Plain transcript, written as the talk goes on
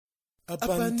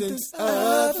Abundance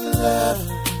of love,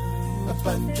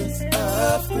 abundance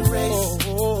of grace.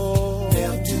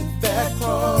 Nailed to that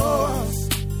cross,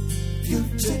 you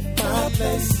took my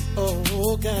place.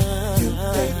 Oh God, you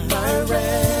paid my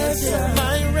ransom,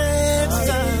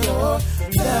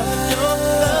 Your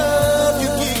love, you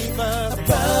gave us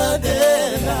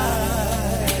abundant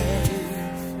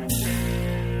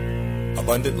life.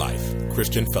 Abundant Life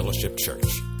Christian Fellowship Church.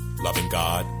 Loving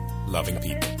God, loving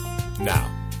people.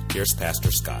 Now, here's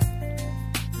Pastor Scott.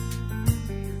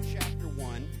 Chapter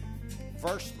 1,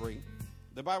 verse 3.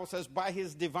 The Bible says, by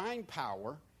his divine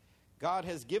power, God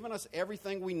has given us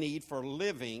everything we need for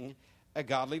living a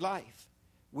godly life.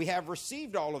 We have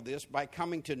received all of this by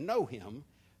coming to know him,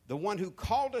 the one who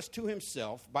called us to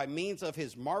himself by means of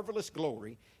his marvelous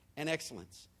glory and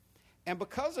excellence. And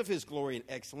because of his glory and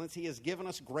excellence, he has given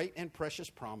us great and precious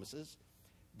promises.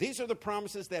 These are the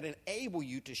promises that enable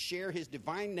you to share his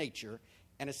divine nature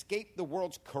and escape the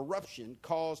world's corruption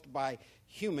caused by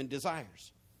human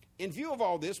desires. In view of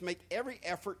all this, make every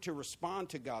effort to respond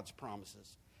to God's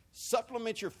promises.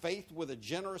 Supplement your faith with a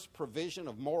generous provision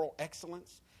of moral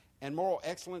excellence, and moral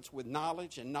excellence with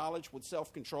knowledge, and knowledge with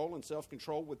self-control, and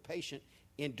self-control with patient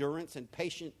endurance, and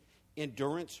patient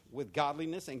endurance with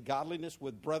godliness, and godliness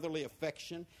with brotherly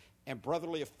affection, and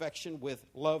brotherly affection with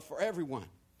love for everyone.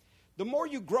 The more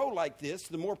you grow like this,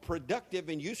 the more productive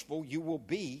and useful you will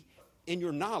be in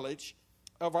your knowledge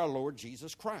of our Lord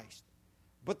Jesus Christ.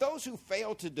 But those who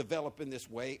fail to develop in this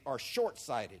way are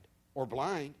short-sighted or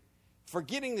blind,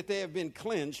 forgetting that they have been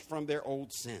cleansed from their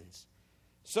old sins.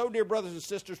 So, dear brothers and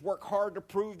sisters, work hard to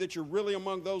prove that you're really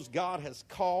among those God has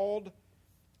called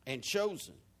and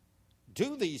chosen.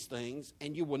 Do these things,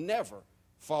 and you will never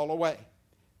fall away.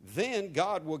 Then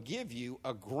God will give you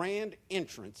a grand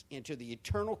entrance into the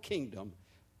eternal kingdom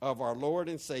of our Lord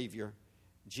and Savior,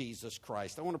 Jesus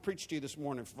Christ. I want to preach to you this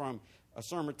morning from a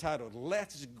sermon titled,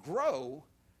 Let's Grow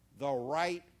the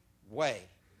Right Way.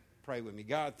 Pray with me.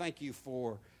 God, thank you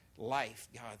for life.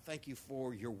 God, thank you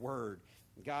for your word.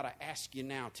 God, I ask you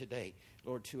now today,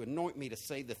 Lord, to anoint me to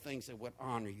say the things that would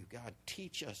honor you. God,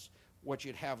 teach us what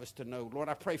you'd have us to know. Lord,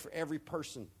 I pray for every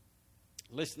person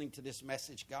listening to this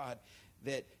message, God,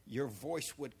 that your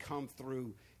voice would come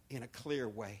through in a clear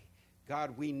way.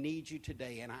 God, we need you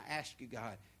today, and I ask you,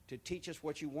 God, to teach us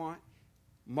what you want,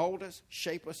 mold us,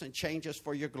 shape us, and change us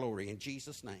for your glory. In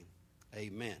Jesus' name,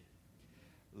 amen.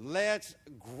 Let's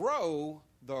grow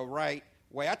the right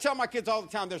way. I tell my kids all the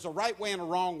time, there's a right way and a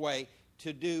wrong way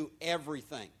to do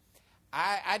everything.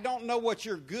 I don't know what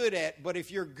you're good at, but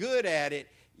if you're good at it,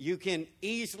 you can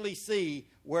easily see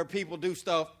where people do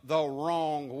stuff the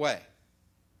wrong way.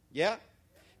 Yeah?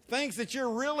 Things that you're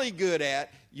really good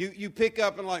at, you pick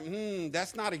up and like,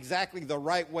 that's not exactly the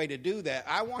right way to do that.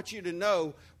 I want you to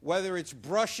know whether it's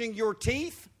brushing your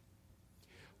teeth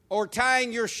or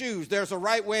tying your shoes, there's a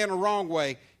right way and a wrong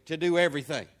way to do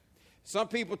everything. Some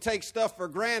people take stuff for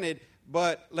granted,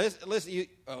 but listen,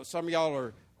 some of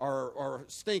y'all are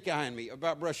stink-eyeing me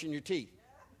about brushing your teeth.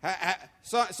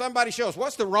 Somebody show us,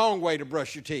 what's the wrong way to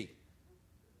brush your teeth?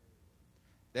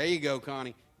 There you go,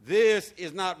 Connie. This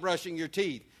is not brushing your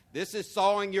teeth. This is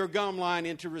sawing your gum line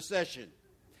into recession.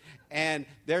 And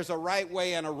there's a right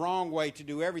way and a wrong way to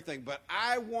do everything. But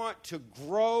I want to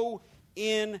grow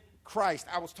in Christ.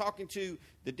 I was talking to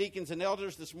the deacons and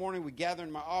elders this morning. We gather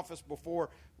in my office before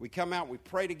we come out. We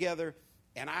pray together.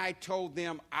 And I told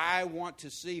them I want to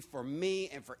see for me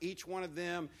and for each one of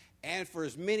them and for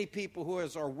as many people who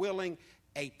are willing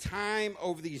a time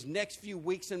over these next few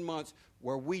weeks and months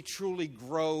where we truly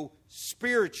grow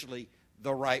spiritually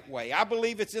the right way. I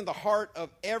believe it's in the heart of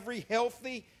every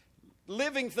healthy,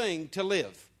 living thing to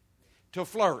live, to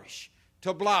flourish,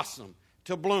 to blossom,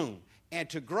 to bloom, and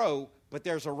to grow. But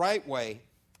there's a right way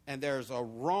and there's a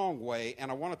wrong way.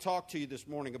 And I want to talk to you this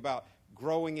morning about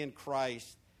growing in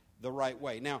Christ the right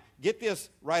way. Now, get this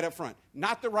right up front.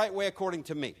 Not the right way according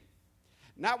to me.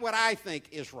 Not what I think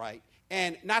is right.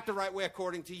 And not the right way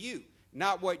according to you.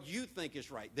 Not what you think is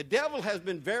right. The devil has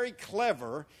been very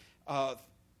clever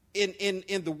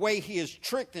in the way he has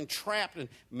tricked and trapped and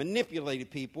manipulated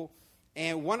people.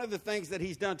 And one of the things that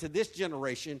he's done to this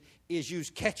generation is use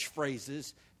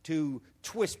catchphrases to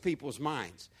twist people's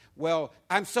minds. Well,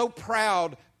 I'm so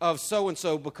proud of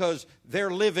so-and-so because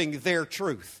they're living their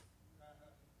truth.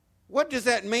 What does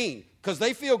that mean? Because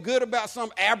they feel good about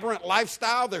some aberrant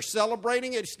lifestyle, they're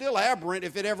celebrating it. It's still aberrant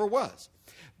if it ever was.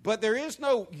 But there is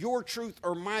no your truth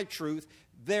or my truth.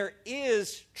 There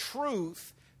is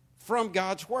truth from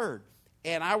God's word.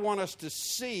 And I want us to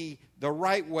see the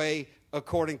right way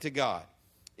according to God.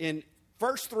 In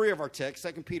verse 3 of our text,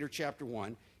 2 Peter chapter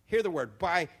 1, hear the word,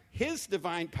 by his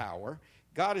divine power,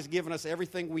 God has given us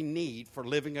everything we need for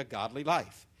living a godly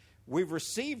life. We've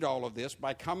received all of this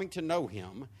by coming to know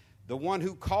him, the one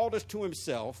who called us to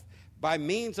himself by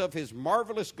means of his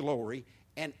marvelous glory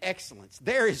and excellence.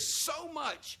 There is so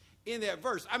much in that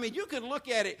verse. I mean, you can look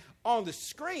at it on the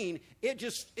screen.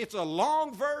 It's a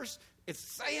long verse. It's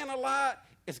saying a lot.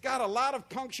 It's got a lot of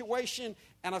punctuation.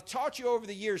 And I've taught you over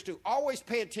the years to always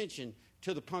pay attention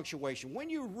to the punctuation. When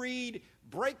you read,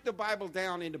 break the Bible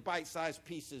down into bite-sized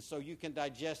pieces so you can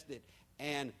digest it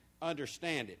and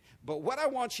understand it. But what I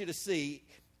want you to see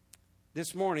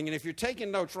this morning, and if you're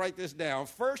taking notes, write this down.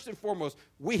 First and foremost,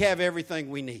 we have everything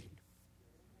we need.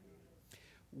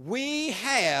 We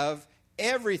have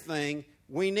everything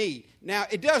we need. Now,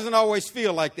 it doesn't always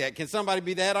feel like that. Can somebody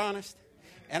be that honest?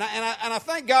 And I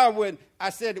thank God when I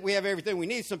said that we have everything we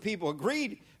need, some people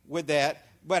agreed with that.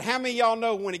 But how many of y'all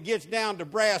know when it gets down to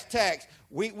brass tacks,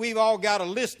 we've all got a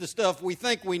list of stuff we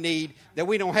think we need that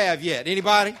we don't have yet?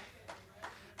 Anybody?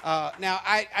 Now,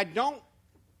 I don't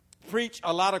preach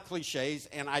a lot of cliches,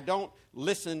 and I don't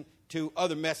listen to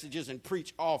other messages and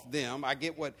preach off them. I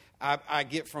get what I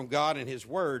get from God and his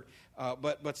word,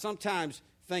 but sometimes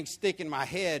things stick in my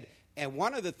head. And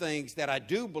one of the things that I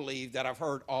do believe that I've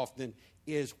heard often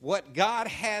is what God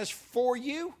has for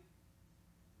you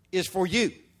is for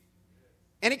you.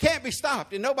 And it can't be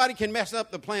stopped, and nobody can mess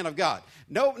up the plan of God.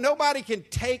 Nobody can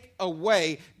take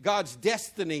away God's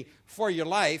destiny for your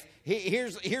life.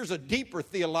 Here's a deeper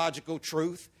theological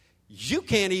truth. You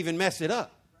can't even mess it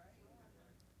up.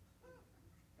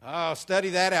 Oh, study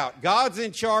that out. God's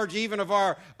in charge even of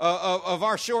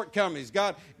our shortcomings.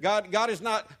 God is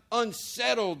not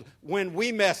unsettled when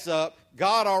we mess up.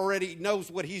 God already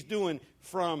knows what he's doing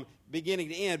from beginning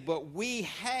to end. But we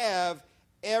have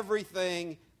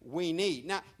everything we need.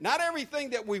 Now, not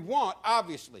everything that we want,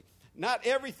 obviously. Not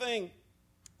everything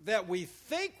that we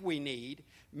think we need.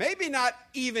 Maybe not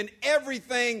even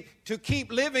everything to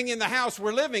keep living in the house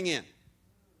we're living in.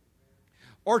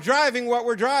 Or driving what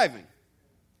we're driving.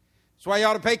 That's why you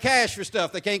ought to pay cash for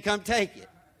stuff. They can't come take it.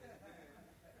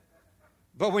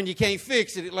 But when you can't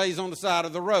fix it, it lays on the side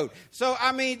of the road. So,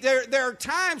 I mean, there are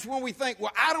times when we think,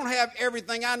 well, I don't have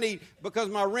everything I need because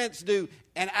my rent's due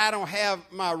and I don't have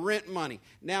my rent money.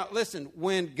 Now, listen,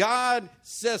 when God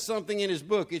says something in his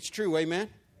book, it's true, amen?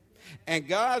 And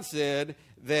God said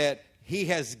that he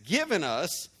has given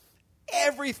us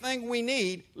everything we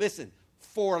need, listen,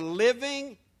 for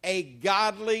living a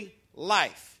godly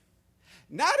life.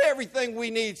 Not everything we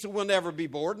need so we'll never be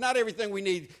bored. Not everything we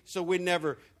need so we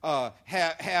never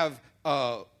have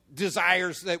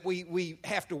desires that we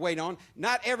have to wait on.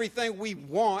 Not everything we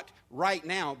want right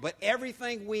now, but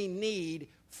everything we need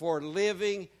for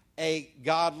living a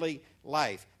godly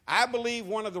life. I believe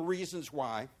one of the reasons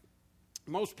why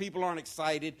most people aren't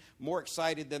more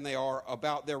excited than they are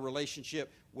about their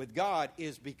relationship with God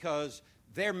is because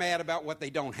they're mad about what they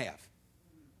don't have.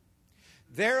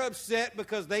 They're upset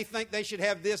because they think they should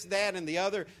have this, that, and the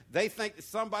other. They think that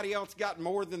somebody else got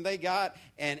more than they got,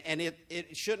 and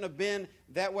it shouldn't have been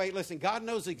that way. Listen, God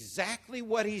knows exactly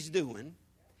what he's doing,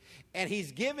 and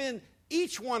he's given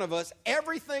each one of us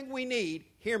everything we need,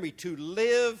 hear me, to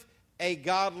live a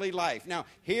godly life. Now,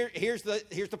 here's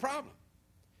the problem.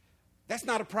 That's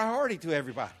not a priority to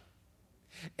everybody.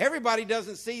 Everybody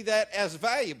doesn't see that as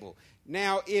valuable.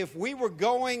 Now, if we were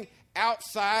going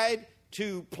outside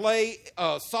to play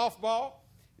softball,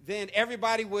 then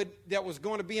everybody that was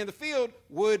going to be in the field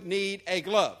would need a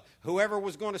glove. Whoever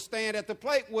was going to stand at the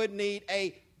plate would need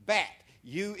a bat.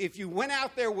 If you went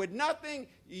out there with nothing,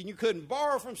 you couldn't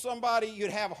borrow from somebody,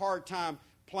 you'd have a hard time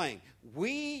playing.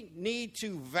 We need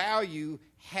to value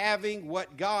having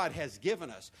what God has given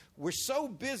us. We're so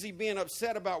busy being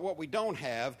upset about what we don't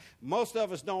have, most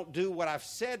of us don't do what I've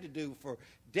said to do for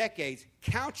decades.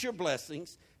 Count your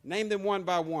blessings, name them one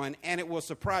by one, and it will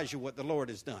surprise you what the Lord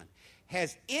has done.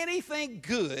 Has anything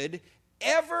good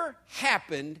ever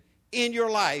happened in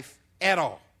your life at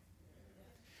all?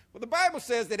 Well, the Bible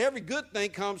says that every good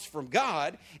thing comes from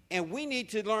God, and we need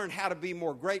to learn how to be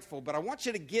more grateful. But I want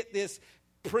you to get this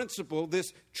principle,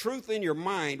 this truth in your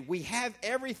mind. We have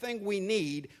everything we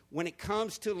need when it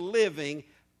comes to living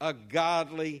a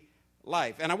godly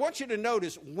life. And I want you to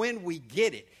notice when we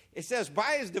get it. It says,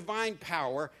 by his divine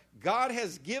power, God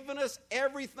has given us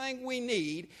everything we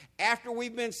need after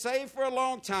we've been saved for a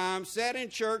long time, sat in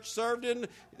church, served in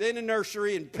the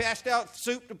nursery, and passed out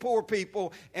soup to poor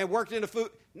people, and worked in the food.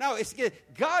 No, it's good.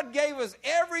 God gave us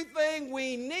everything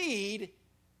we need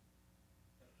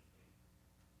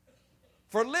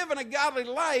for living a godly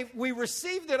life. We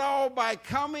received it all by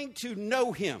coming to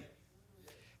know him.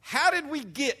 How did we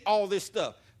get all this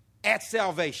stuff? At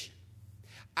salvation.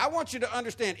 I want you to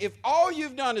understand, if all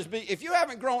you've done is if you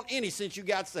haven't grown any since you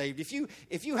got saved, if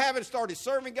you haven't started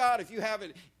serving God, if you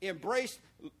haven't embraced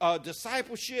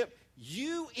discipleship,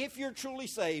 you, if you're truly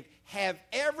saved, have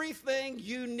everything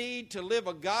you need to live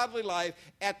a godly life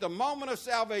at the moment of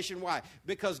salvation. Why?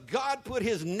 Because God put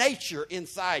his nature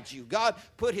inside you. God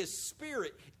put his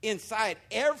spirit inside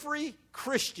every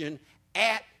Christian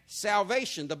at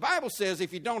salvation. The Bible says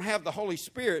if you don't have the Holy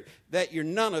Spirit, that you're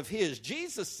none of his.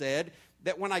 Jesus said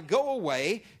that when I go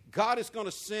away, God is going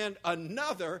to send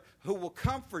another who will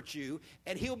comfort you,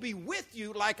 and he'll be with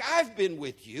you like I've been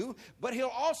with you, but he'll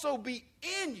also be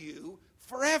in you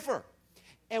forever.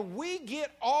 And we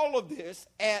get all of this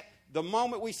at the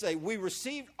moment we say, we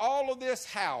received all of this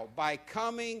how? By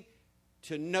coming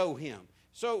to know him.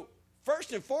 So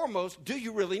first and foremost, do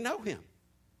you really know him?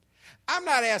 I'm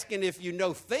not asking if you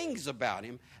know things about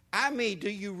him. I mean, do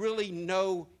you really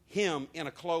know him in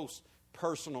a close,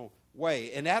 personal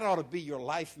way? And that ought to be your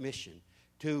life mission,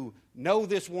 to know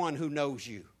this one who knows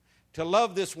you, to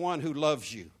love this one who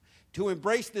loves you, to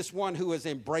embrace this one who has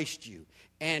embraced you,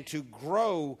 and to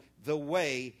grow the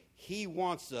way he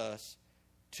wants us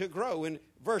to grow. In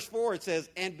verse 4 it says,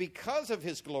 and because of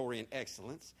his glory and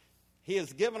excellence, he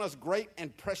has given us great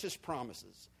and precious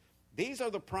promises. These are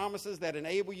the promises that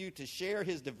enable you to share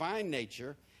his divine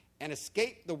nature and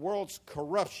escape the world's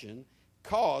corruption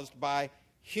caused by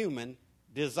human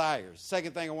desires.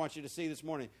 Second thing I want you to see this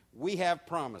morning, we have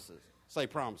promises. Say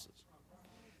promises.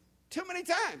 Too many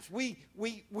times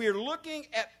we're looking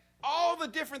at all the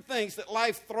different things that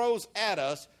life throws at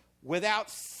us without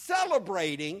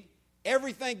celebrating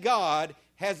everything God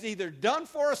has either done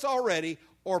for us already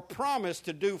or promised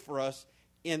to do for us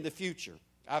in the future.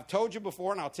 I've told you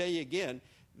before, and I'll tell you again,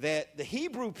 that the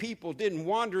Hebrew people didn't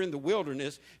wander in the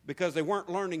wilderness because they weren't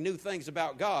learning new things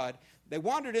about God. They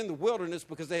wandered in the wilderness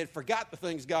because they had forgot the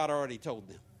things God already told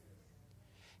them.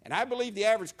 And I believe the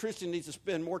average Christian needs to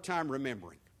spend more time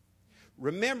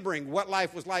remembering what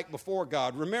life was like before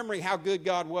God, remembering how good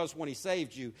God was when he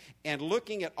saved you, and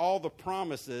looking at all the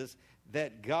promises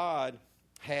that God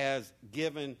has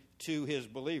given to his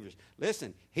believers.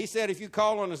 Listen, he said if you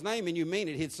call on his name and you mean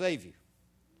it, he'd save you.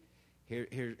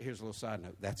 Here's a little side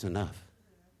note. That's enough.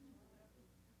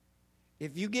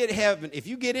 If you get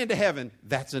into heaven,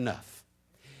 that's enough.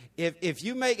 If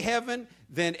you make heaven,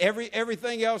 then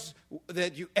everything else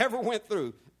that you ever went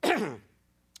through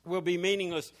will be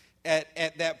meaningless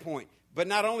at that point. But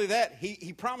not only that,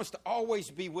 he promised to always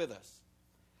be with us.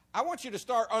 I want you to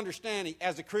start understanding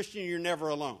as a Christian, you're never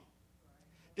alone.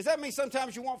 Does that mean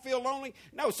sometimes you won't feel lonely?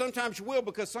 No, sometimes you will,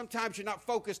 because sometimes you're not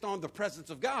focused on the presence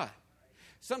of God.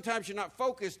 Sometimes you're not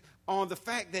focused on the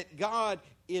fact that God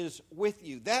is with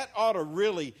you. That ought to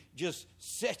really just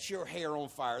set your hair on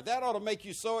fire. That ought to make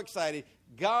you so excited.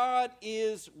 God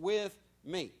is with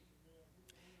me.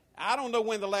 I don't know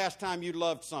when the last time you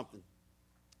loved something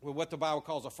with what the Bible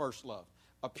calls a first love,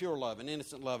 a pure love, an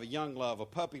innocent love, a young love, a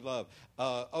puppy love,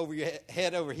 over your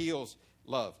head over heels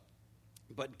love.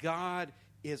 But God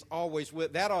is always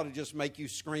with. That ought to just make you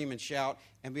scream and shout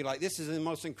and be like, this is the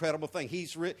most incredible thing.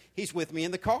 He's with me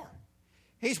in the car.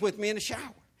 He's with me in the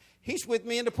shower. He's with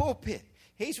me in the pulpit.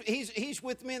 He's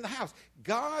with me in the house.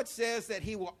 God says that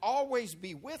he will always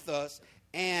be with us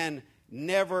and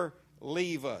never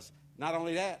leave us. Not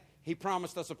only that, he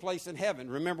promised us a place in heaven.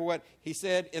 Remember what he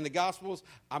said in the Gospels?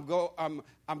 I'm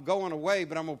going away,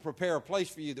 but I'm going to prepare a place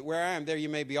for you, that where I am, there you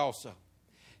may be also.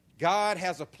 God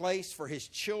has a place for his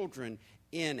children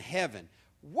in heaven.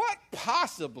 What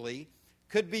possibly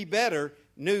could be better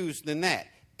news than that?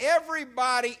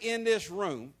 Everybody in this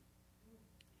room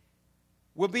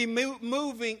will be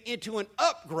moving into an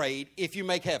upgrade if you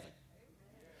make heaven.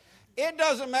 It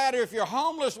doesn't matter if you're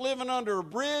homeless living under a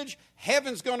bridge,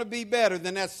 heaven's going to be better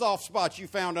than that soft spot you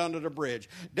found under the bridge.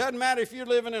 Doesn't matter if you're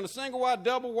living in a single wide,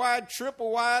 double wide,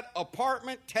 triple wide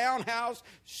apartment, townhouse,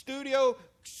 studio,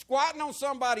 squatting on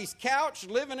somebody's couch,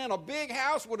 living in a big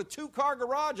house with a 2-car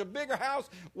garage, a bigger house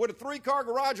with a 3-car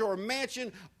garage, or a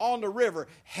mansion on the river.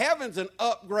 Heaven's an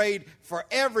upgrade for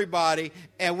everybody,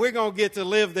 and we're going to get to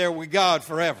live there with God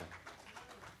forever.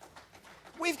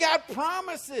 We've got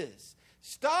promises.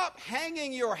 Stop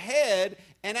hanging your head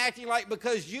and acting like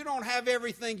because you don't have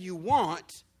everything you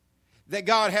want, that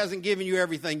God hasn't given you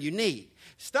everything you need.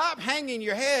 Stop hanging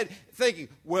your head thinking,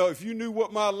 well, if you knew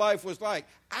what my life was like.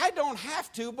 I don't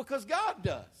have to, because God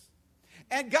does.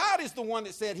 And God is the one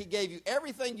that said he gave you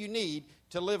everything you need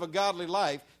to live a godly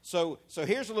life. So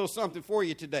here's a little something for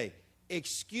you today.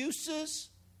 Excuses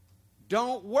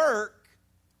don't work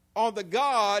on the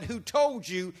God who told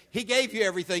you he gave you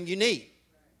everything you need.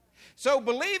 So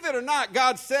believe it or not,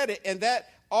 God said it, and that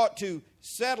ought to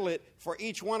settle it for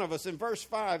each one of us. In verse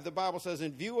 5, the Bible says,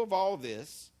 in view of all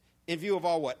this, in view of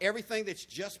all what? Everything that's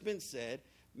just been said,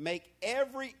 make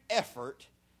every effort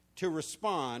to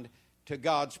respond to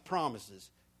God's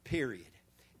promises, period.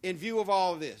 In view of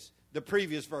all of this, the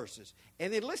previous verses.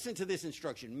 And then listen to this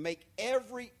instruction. Make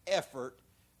every effort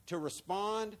to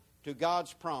respond to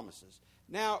God's promises.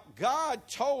 Now, God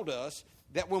told us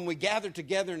that when we gathered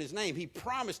together in his name, he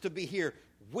promised to be here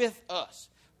with us.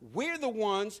 We're the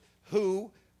ones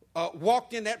who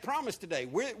walked in that promise today.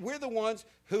 We're the ones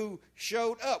who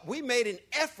showed up. We made an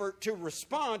effort to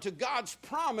respond to God's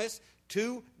promise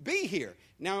to be here.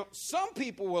 Now, some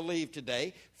people will leave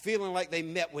today feeling like they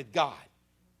met with God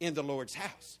in the Lord's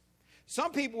house.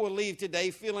 Some people will leave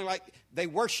today feeling like they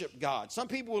worship God. Some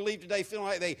people will leave today feeling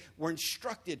like they were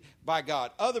instructed by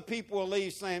God. Other people will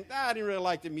leave saying, I didn't really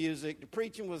like the music. The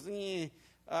preaching was, and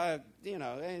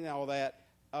all that.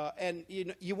 And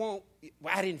you won't,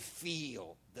 I didn't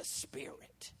feel the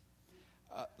Spirit.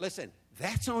 Listen,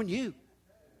 that's on you.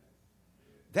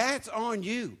 That's on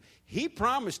you. He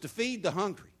promised to feed the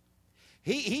hungry.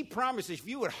 He promised if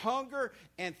you would hunger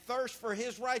and thirst for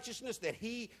his righteousness, that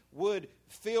he would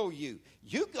fill you.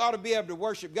 You ought to be able to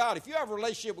worship God. If you have a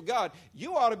relationship with God,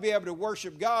 you ought to be able to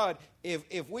worship God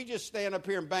if we just stand up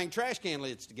here and bang trash can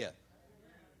lids together.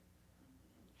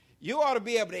 You ought to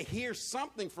be able to hear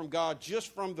something from God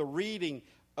just from the reading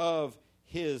of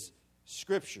his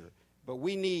scripture. But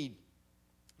we need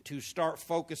to start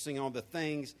focusing on the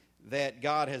things that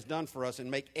God has done for us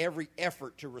and make every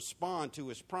effort to respond to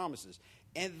his promises.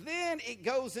 And then it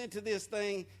goes into this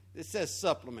thing that says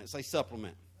supplement. Say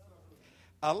supplement.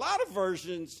 A lot of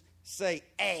versions say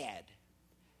add.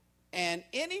 And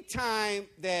any time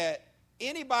that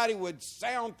anybody with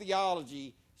sound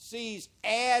theology sees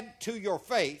add to your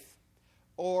faith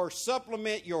or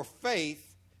supplement your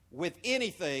faith with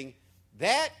anything,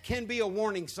 that can be a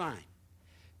warning sign.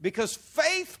 Because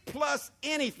faith plus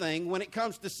anything, when it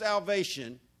comes to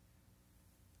salvation,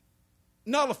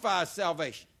 nullifies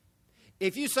salvation.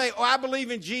 If you say, I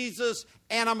believe in Jesus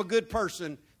and I'm a good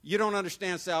person, you don't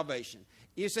understand salvation.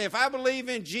 You say, if I believe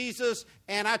in Jesus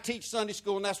and I teach Sunday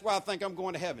school and that's why I think I'm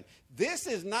going to heaven. This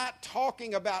is not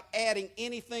talking about adding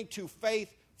anything to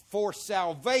faith for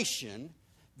salvation.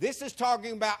 This is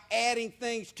talking about adding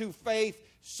things to faith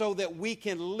so that we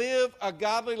can live a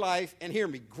godly life and, hear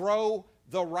me, grow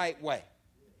the right way.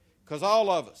 Because all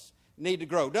of us need to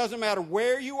grow. Doesn't matter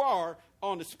where you are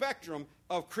on the spectrum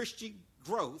of Christian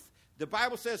growth. The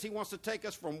Bible says he wants to take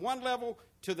us from one level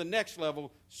to the next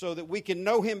level so that we can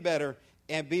know him better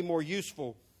and be more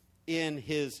useful in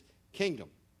his kingdom.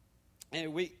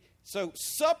 And so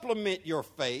supplement your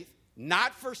faith,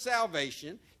 not for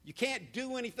salvation. You can't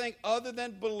do anything other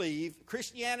than believe.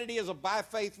 Christianity is a by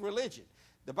faith religion.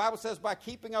 The Bible says by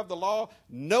keeping of the law,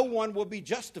 no one will be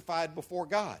justified before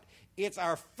God. It's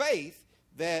our faith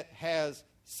that has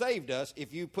saved us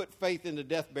if you put faith in the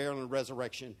death, burial, and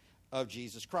resurrection of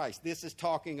Jesus Christ. This is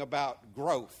talking about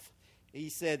growth. He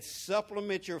said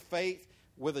supplement your faith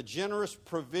with a generous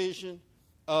provision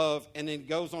of, and then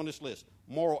goes on this list,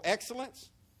 moral excellence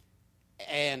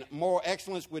and moral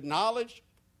excellence with knowledge.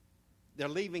 They're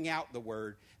leaving out the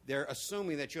word. They're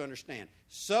assuming that you understand.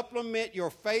 Supplement your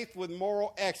faith with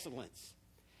moral excellence.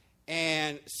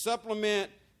 And supplement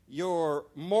your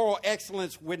moral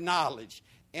excellence with knowledge.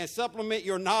 And supplement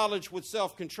your knowledge with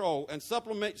self-control. And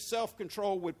supplement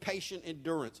self-control with patient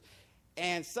endurance.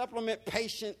 And supplement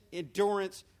patient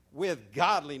endurance with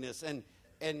godliness.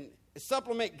 And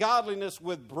supplement godliness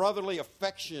with brotherly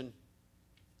affection,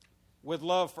 with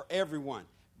love for everyone.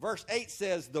 Verse 8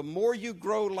 says, the more you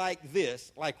grow like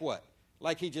this, like what?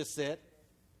 Like he just said.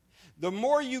 The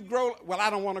more you grow, well,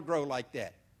 I don't want to grow like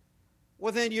that.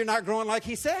 Well, then you're not growing like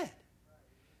he said.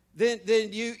 Then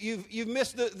you've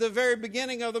missed the very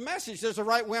beginning of the message. There's a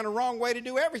right way and a wrong way to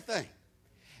do everything.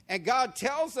 And God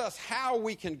tells us how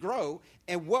we can grow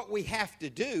and what we have to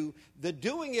do. The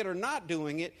doing it or not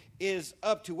doing it is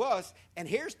up to us. And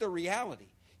here's the reality.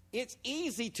 It's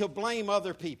easy to blame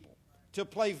other people, to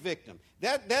play victim.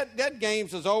 That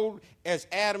game's as old as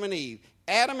Adam and Eve.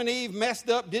 Adam and Eve messed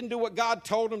up, didn't do what God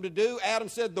told them to do. Adam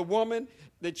said, the woman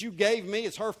that you gave me,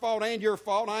 it's her fault and your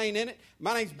fault. I ain't in it.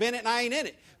 My name's Bennett and I ain't in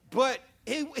it. But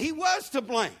he was to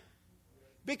blame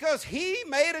because he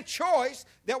made a choice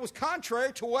that was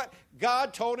contrary to what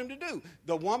God told him to do.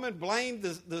 The woman blamed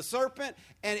the serpent,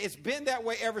 and it's been that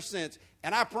way ever since.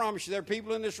 And I promise you, there are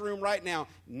people in this room right now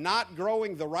not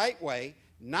growing the right way,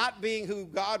 not being who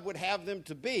God would have them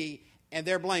to be, and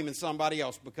they're blaming somebody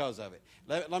else because of it.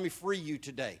 Let me free you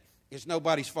today. It's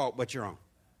nobody's fault but your own.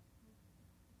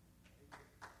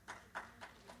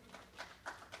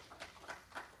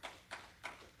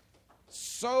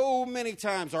 So many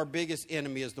times our biggest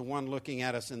enemy is the one looking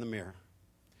at us in the mirror.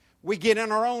 We get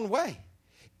in our own way.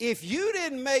 If you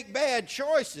didn't make bad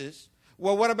choices,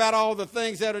 well, what about all the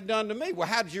things that are done to me? Well,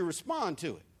 how did you respond to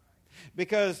it?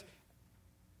 Because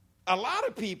a lot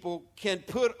of people can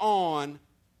put on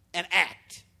an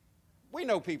act. We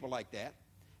know people like that.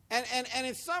 And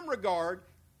in some regard,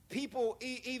 people,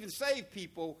 even saved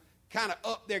people, kind of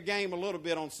up their game a little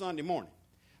bit on Sunday morning,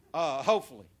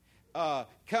 hopefully.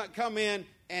 Come in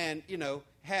and,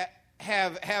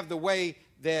 have the way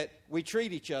that we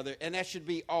treat each other, and that should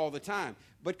be all the time.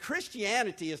 But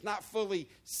Christianity is not fully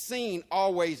seen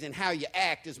always in how you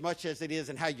act as much as it is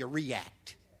in how you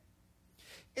react.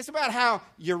 It's about how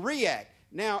you react.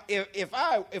 Now, if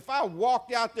I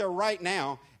walked out there right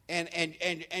now and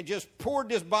just poured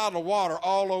this bottle of water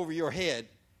all over your head,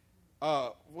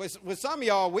 with some of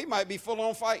y'all, we might be full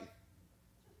on fighting.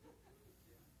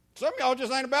 Some of y'all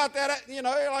just ain't about that. You're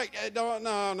like, no.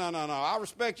 I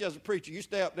respect you as a preacher. You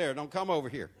stay up there. Don't come over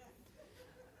here.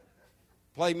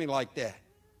 Play me like that.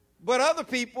 But other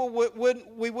people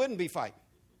we wouldn't be fighting.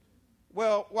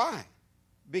 Well, why?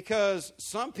 Because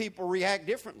some people react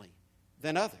differently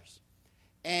than others.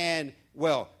 And,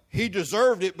 well, he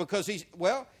deserved it because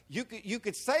you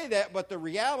could say that, but the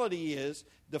reality is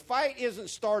the fight isn't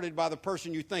started by the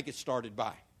person you think it's started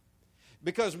by.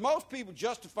 Because most people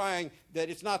justifying that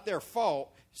it's not their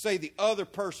fault say the other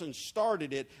person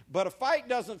started it, but a fight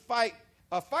doesn't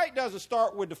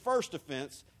start with the first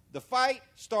offense. The fight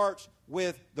starts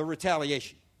with the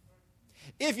retaliation.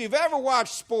 If you've ever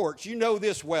watched sports, you know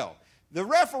this well. The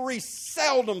referee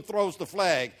seldom throws the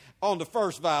flag on the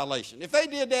first violation. If they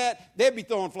did that, they'd be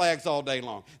throwing flags all day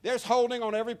long. There's holding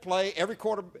on every play. Every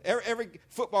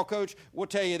football coach will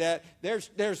tell you that.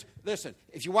 Listen,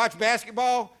 if you watch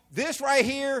basketball, this right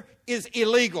here is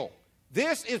illegal.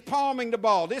 This is palming the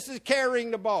ball. This is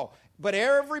carrying the ball. But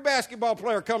every basketball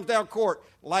player comes down court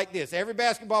like this. Every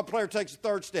basketball player takes a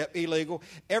third step, illegal.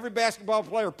 Every basketball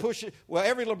player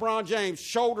every LeBron James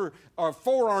shoulder or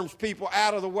forearms people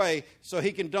out of the way so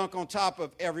he can dunk on top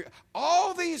of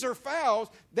all these are fouls.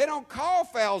 They don't call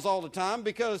fouls all the time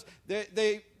because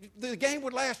the game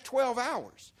would last 12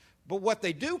 hours. But what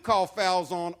they do call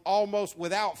fouls on almost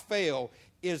without fail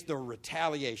is the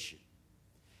retaliation.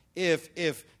 If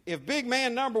big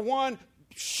man number one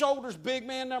shoulders big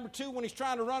man number two when he's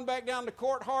trying to run back down the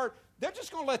court hard, they're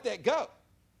just going to let that go.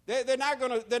 They're not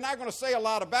going to say a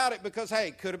lot about it because, hey,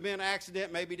 it could have been an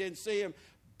accident, maybe didn't see him.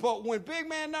 But when big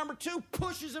man number two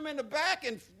pushes him in the back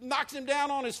and knocks him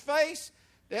down on his face,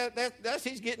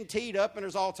 he's getting teed up and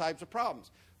there's all types of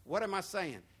problems. What am I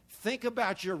saying? Think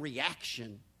about your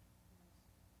reaction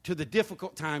to the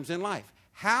difficult times in life.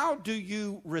 How do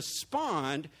you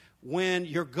respond when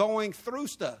you're going through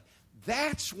stuff?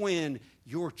 That's when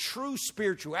your true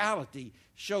spirituality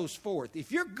shows forth.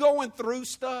 If you're going through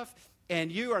stuff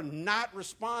and you are not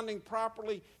responding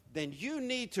properly, then you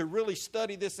need to really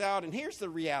study this out. And here's the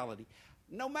reality.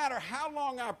 No matter how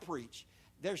long I preach,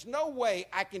 there's no way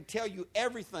I can tell you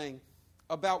everything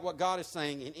about what God is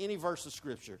saying in any verse of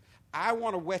Scripture. I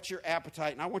want to whet your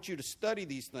appetite, and I want you to study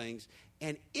these things.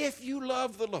 And if you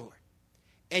love the Lord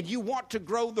and you want to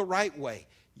grow the right way,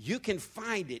 you can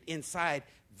find it inside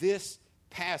this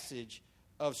passage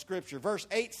of Scripture. Verse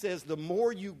 8 says, the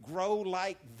more you grow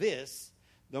like this,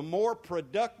 the more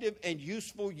productive and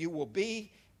useful you will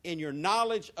be in your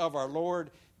knowledge of our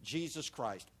Lord Jesus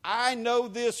Christ. I know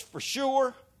this for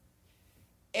sure.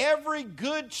 Every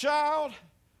good child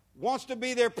wants to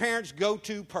be their parents'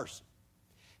 go-to person.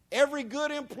 Every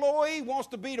good employee wants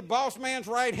to be the boss man's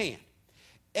right hand.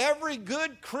 Every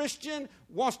good Christian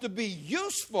wants to be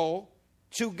useful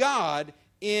to God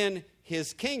in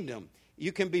His kingdom.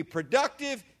 You can be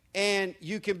productive and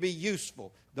you can be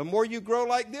useful. The more you grow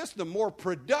like this, the more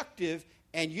productive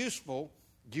and useful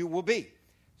you will be.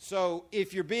 So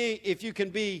if you can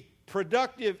be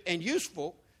productive and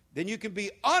useful, then you can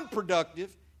be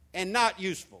unproductive and not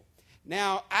useful.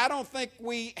 Now, I don't think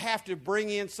we have to bring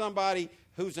in somebody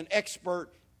who's an expert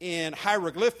in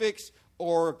hieroglyphics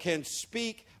or can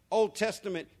speak Old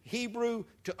Testament Hebrew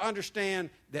to understand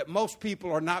that most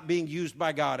people are not being used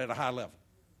by God at a high level.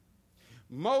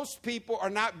 Most people are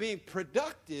not being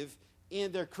productive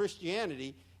in their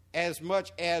Christianity as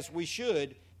much as we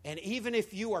should. And even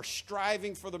if you are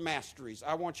striving for the masteries,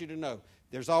 I want you to know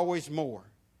there's always more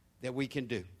that we can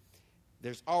do.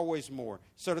 There's always more.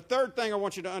 So the third thing I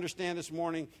want you to understand this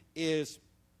morning is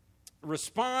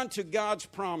respond to God's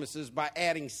promises by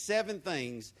adding 7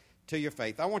 things to your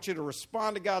faith. I want you to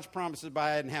respond to God's promises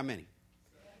by adding how many?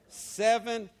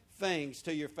 7 things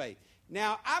to your faith.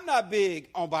 Now, I'm not big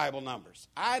on Bible numbers.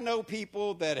 I know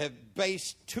people that have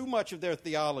based too much of their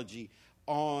theology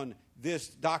on this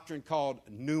doctrine called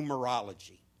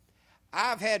numerology.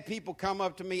 I've had people come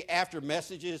up to me after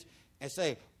messages and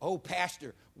say, "Oh,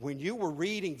 Pastor, when you were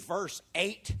reading verse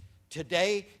 8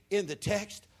 today in the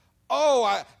text,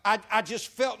 I just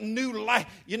felt new life."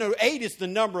 8 is the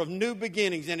number of new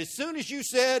beginnings. And as soon as you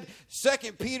said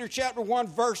 2 Peter chapter 1,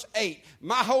 verse 8,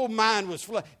 my whole mind was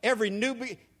flooded.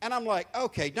 And I'm like,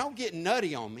 okay, don't get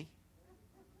nutty on me.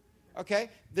 Okay?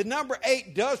 The number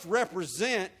 8 does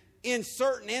represent, in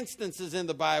certain instances in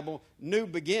the Bible, new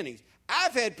beginnings.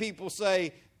 I've had people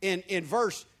say in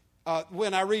verse,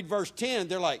 when I read verse 10,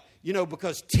 they're like,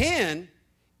 because 10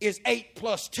 is 8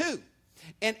 plus 2.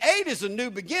 And 8 is a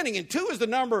new beginning, and 2 is the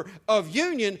number of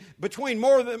union between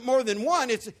more than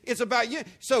one. It's about you.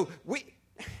 So we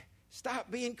stop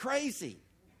being crazy.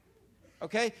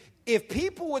 Okay? If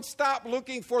people would stop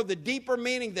looking for the deeper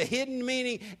meaning, the hidden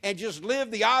meaning, and just live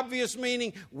the obvious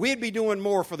meaning, we'd be doing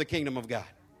more for the kingdom of God.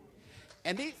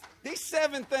 And these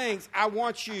 7 things, I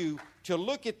want you to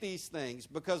look at these things,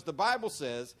 because the Bible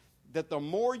says that the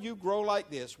more you grow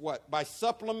like this, by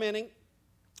supplementing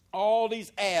all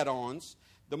these add-ons,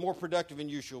 the more productive and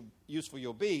useful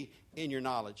you'll be in your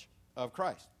knowledge of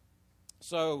Christ.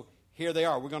 So here they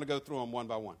are. We're going to go through them one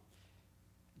by one.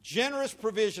 Generous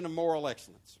provision of moral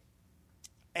excellence.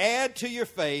 Add to your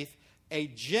faith a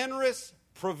generous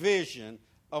provision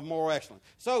of moral excellence.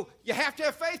 So you have to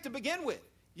have faith to begin with.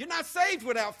 You're not saved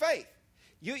without faith.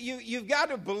 You've got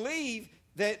to believe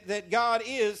that God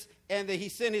is, and that he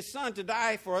sent his son to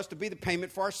die for us to be the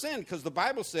payment for our sin, because the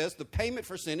Bible says the payment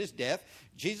for sin is death.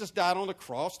 Jesus died on the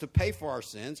cross to pay for our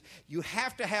sins. You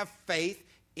have to have faith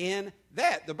in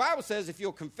that. The Bible says if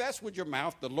you'll confess with your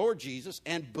mouth the Lord Jesus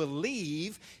and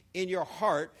believe in your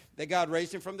heart that God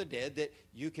raised him from the dead, that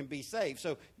you can be saved.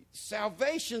 So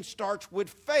salvation starts with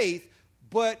faith,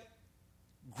 but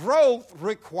growth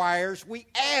requires we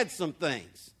add some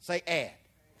things. Say add.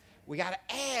 We got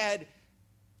to add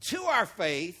to our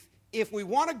faith if we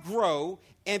want to grow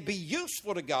and be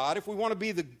useful to God. If we want to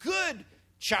be the good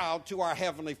child to our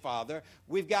Heavenly Father,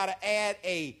 we've got to add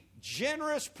a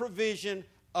generous provision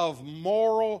of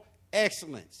moral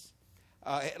excellence.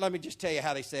 Let me just tell you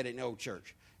how they said it in the old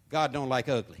church. God don't like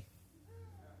ugly.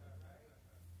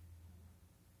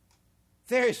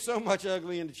 There is so much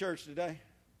ugly in the church today.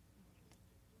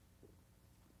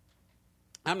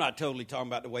 I'm not totally talking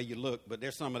about the way you look, but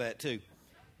there's some of that too.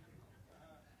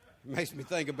 It makes me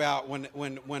think about when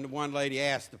one lady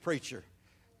asked the preacher,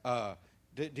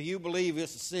 do you believe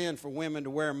it's a sin for women to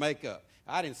wear makeup?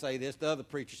 I didn't say this. The other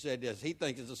preacher said this. He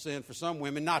thinks it's a sin for some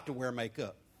women not to wear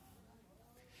makeup.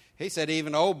 He said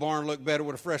even the old barn looked better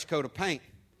with a fresh coat of paint.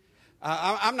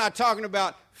 I'm not talking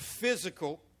about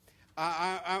physical.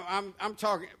 I'm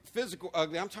talking physical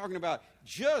ugly. I'm talking about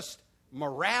just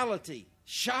morality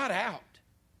shot out.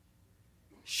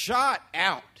 Shot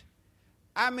out.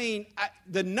 I mean,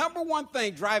 the number one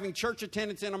thing driving church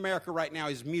attendance in America right now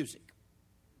is music.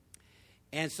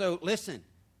 And so, listen,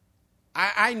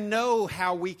 I know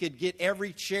how we could get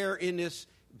every chair in this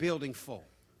building full.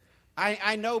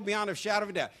 I know beyond a shadow of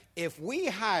a doubt. If we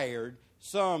hired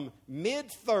some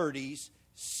mid-30s,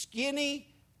 skinny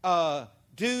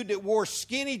dude that wore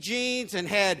skinny jeans and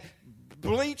had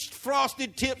bleached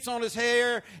frosted tips on his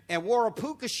hair and wore a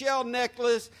puka shell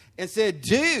necklace and said,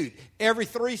 dude, every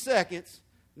 3 seconds,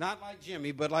 not like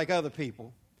Jimmy, but like other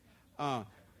people.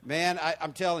 Man,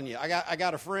 I'm telling you, I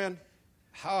got a friend.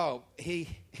 Oh,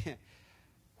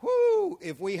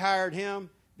 if we hired him,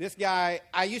 this guy,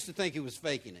 I used to think he was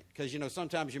faking it because,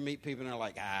 sometimes you meet people and they're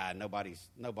like,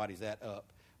 nobody's that up.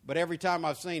 But every time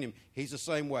I've seen him, he's the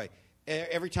same way.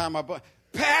 Every time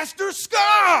Pastor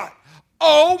Scott!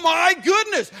 Oh, my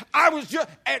goodness.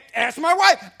 Ask my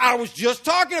wife. I was just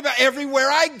talking about everywhere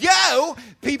I go,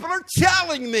 people are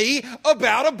telling me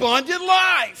about abundant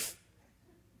life.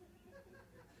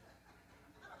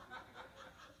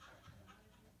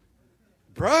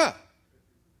 Bruh.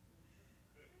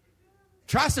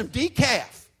 Try some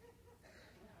decaf.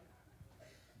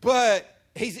 But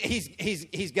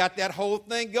he's got that whole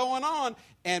thing going on,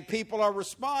 and people are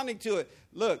responding to it.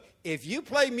 Look, if you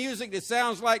play music that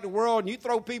sounds like the world and you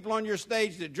throw people on your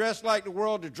stage that dress like the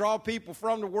world, to draw people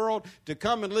from the world to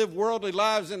come and live worldly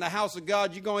lives in the house of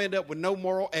God, you're going to end up with no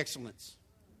moral excellence.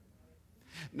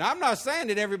 Now, I'm not saying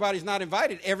that everybody's not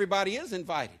invited. Everybody is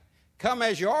invited. Come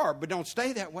as you are, but don't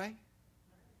stay that way.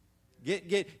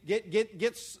 Get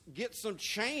some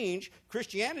change.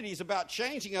 Christianity is about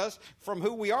changing us from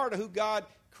who we are to who God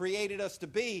created us to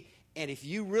be. And if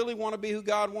you really want to be who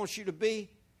God wants you to be,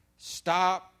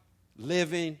 stop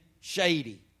living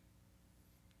shady.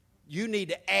 you need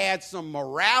to add some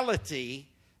morality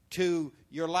to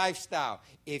your lifestyle.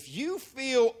 If you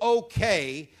feel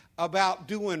okay about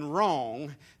doing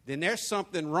wrong, then there's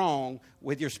something wrong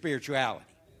with your spirituality.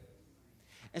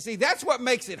 And see, that's what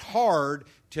makes it hard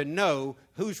to know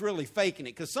who's really faking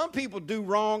it. Because some people do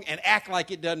wrong and act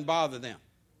like it doesn't bother them.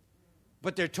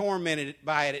 But they're tormented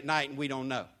by it at night and we don't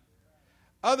know.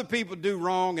 Other people do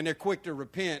wrong and they're quick to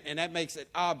repent, and that makes it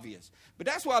obvious. But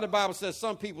that's why the Bible says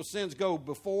some people's sins go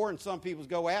before and some people's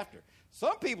go after.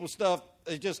 Some people's stuff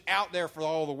is just out there for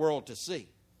all the world to see.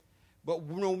 But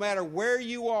no matter where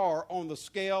you are on the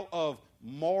scale of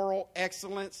moral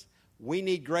excellence, we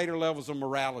need greater levels of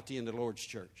morality in the Lord's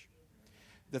church.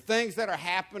 The things that are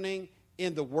happening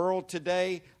in the world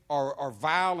today are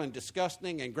vile and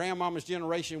disgusting, and Grandmama's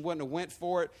generation wouldn't have went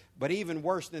for it. But even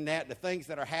worse than that, the things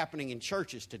that are happening in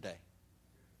churches today.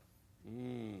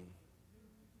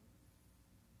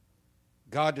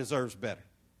 God deserves better.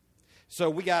 So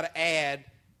we got to add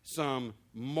some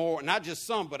more, not just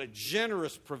some, but a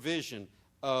generous provision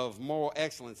of moral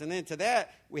excellence. And then to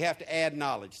that, we have to add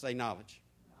knowledge. Say knowledge.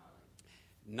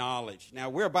 Knowledge. Now,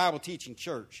 we're a Bible teaching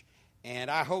church, and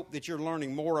I hope that you're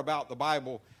learning more about the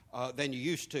Bible than you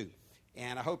used to.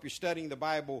 And I hope you're studying the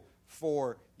Bible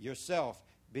for yourself,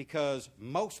 because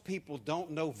most people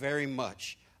don't know very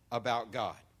much about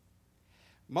God.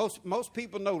 Most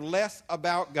people know less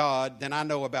about God than I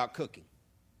know about cooking.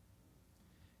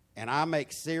 And I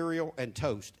make cereal and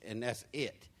toast, and that's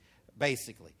it,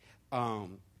 basically. How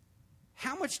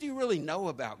much do you really know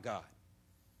about God?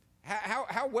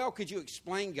 How well could you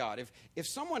explain God? If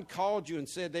someone called you and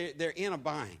said they're in a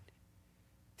bind,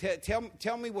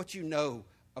 tell me what you know.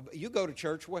 You go to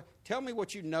church. Tell me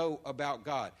what you know about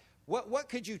God. What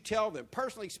could you tell them?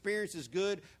 Personal experience is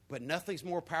good, but nothing's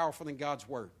more powerful than God's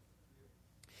Word.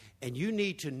 And you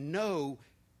need to know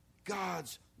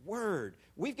God's Word.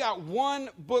 We've got one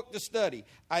book to study.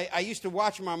 I used to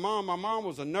watch my mom. My mom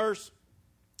was a nurse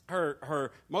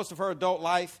her most of her adult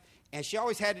life, and she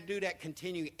always had to do that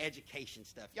continuing education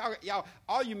stuff. Y'all,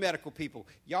 all you medical people,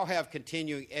 y'all have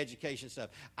continuing education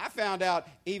stuff. I found out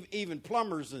even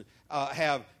plumbers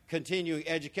have continuing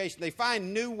education. They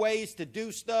find new ways to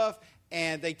do stuff,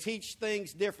 and they teach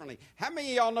things differently. How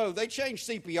many of y'all know they change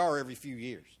CPR every few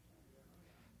years?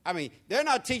 I mean, they're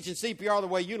not teaching CPR the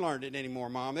way you learned it anymore,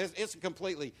 Mom. It's a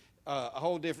completely a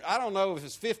whole different. I don't know if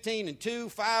it's 15 and 2,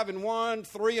 5 and 1,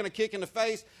 3 and a kick in the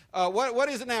face. What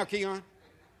is it now, Keon?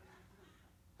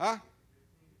 Huh?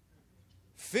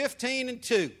 15 and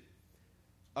 2.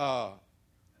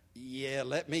 Yeah,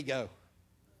 let me go.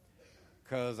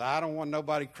 Because I don't want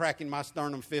nobody cracking my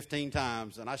sternum 15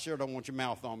 times, and I sure don't want your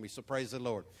mouth on me, so praise the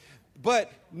Lord.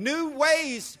 But new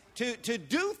ways to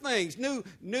do things, new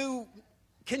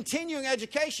continuing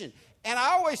education. And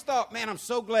I always thought, man, I'm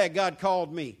so glad God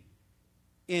called me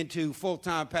into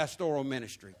full-time pastoral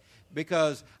ministry,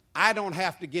 because I don't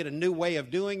have to get a new way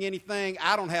of doing anything.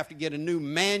 I don't have to get a new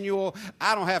manual.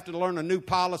 I don't have to learn a new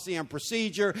policy and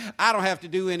procedure. I don't have to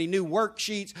do any new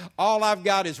worksheets. All I've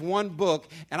got is one book,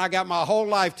 and I got my whole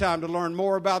lifetime to learn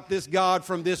more about this God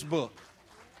from this book.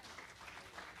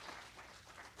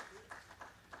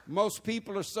 Most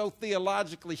people are so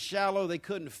theologically shallow they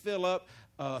couldn't fill up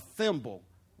a thimble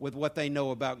with what they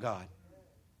know about God.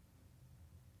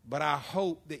 But I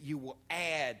hope that you will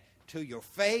add to your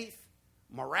faith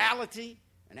morality,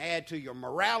 and add to your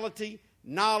morality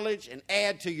knowledge, and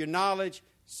add to your knowledge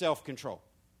self-control.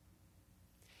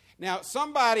 Now,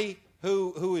 somebody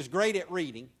who is great at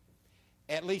reading,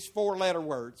 at least 4-letter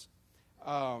words,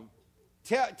 tell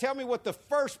me what the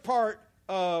first part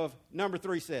of number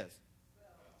 3 says.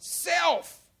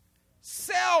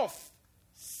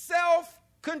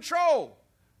 Self-control.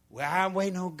 Well, I'm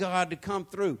waiting on God to come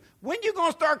through. When you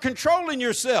going to start controlling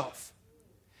yourself?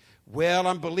 Well,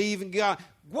 I'm believing God.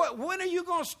 When are you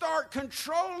going to start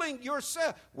controlling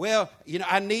yourself? Well,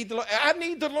 I need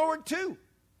the Lord too.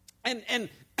 And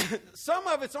some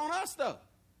of it's on us, though.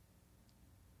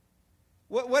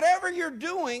 Whatever you're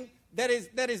doing that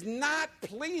is not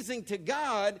pleasing to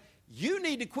God, you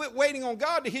need to quit waiting on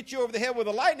God to hit you over the head with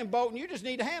a lightning bolt, and you just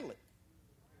need to handle it.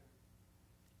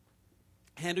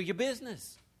 Handle your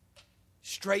business.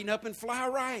 Straighten up and fly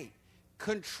right.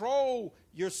 Control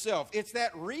yourself. It's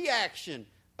that reaction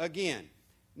again.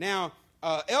 Now,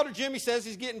 Elder Jimmy says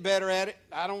he's getting better at it.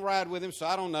 I don't ride with him, so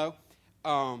I don't know.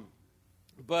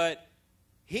 But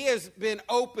he has been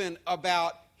open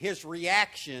about his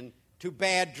reaction to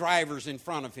bad drivers in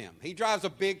front of him. He drives a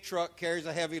big truck, carries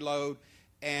a heavy load,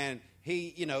 and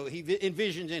he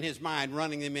envisions in his mind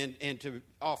running them into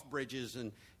off bridges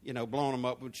and blowing them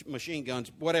up with machine guns,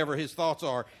 whatever his thoughts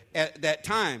are at that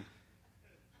time.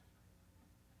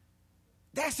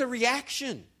 That's a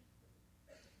reaction.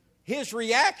 His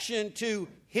reaction to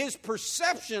his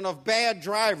perception of bad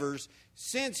drivers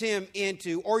sends him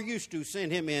into, or used to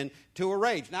send him into a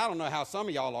rage. Now, I don't know how some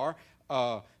of y'all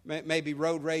are. Maybe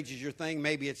road rage is your thing.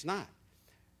 Maybe it's not.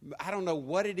 I don't know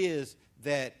what it is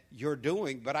that you're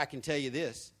doing, but I can tell you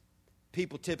this.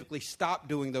 People typically stop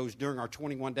doing those during our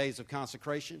 21 days of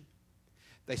consecration.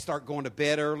 They start going to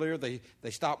bed earlier. They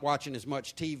stop watching as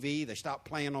much TV. They stop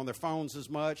playing on their phones as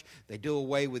much. They do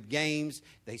away with games.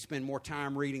 They spend more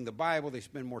time reading the Bible. They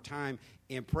spend more time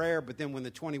in prayer. But then when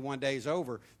the 21 days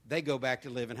over, they go back to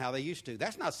living how they used to.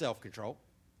 That's not self-control.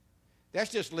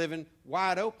 That's just living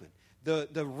wide open.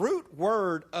 The root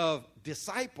word of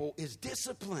disciple is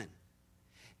discipline.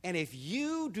 And if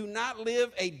you do not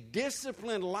live a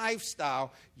disciplined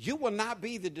lifestyle, you will not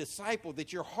be the disciple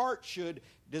that your heart should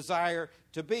desire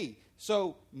to be.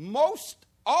 So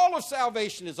all of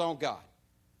salvation is on God.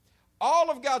 All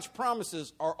of God's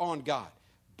promises are on God.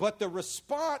 But the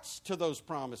response to those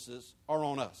promises are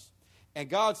on us. And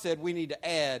God said we need to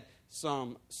add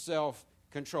some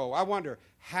self-control. I wonder,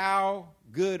 how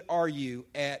good are you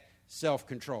at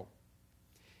self-control?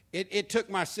 It took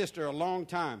my sister a long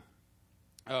time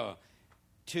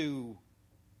to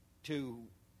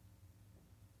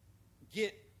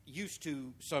get used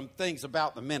to some things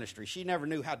about the ministry. She never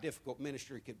knew how difficult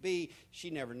ministry could be. She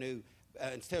never knew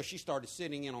until she started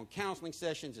sitting in on counseling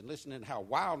sessions and listening to how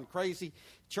wild and crazy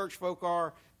church folk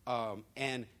are.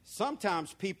 And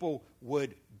sometimes people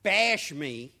would bash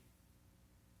me.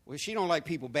 Well, she don't like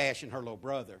people bashing her little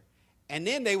brother. And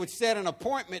then they would set an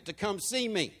appointment to come see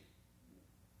me.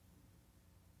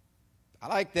 I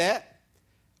like that.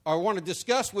 Or want to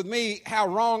discuss with me how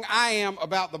wrong I am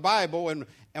about the Bible and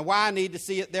why I need to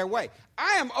see it their way.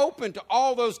 I am open to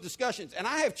all those discussions, and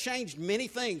I have changed many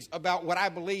things about what I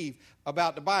believe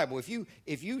about the Bible. If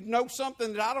you know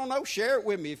something that I don't know, share it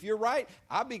with me. If you're right,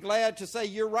 I'll be glad to say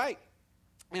you're right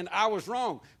and I was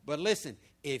wrong. But listen,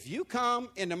 if you come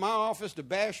into my office to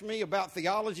bash me about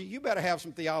theology, you better have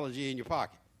some theology in your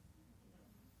pocket,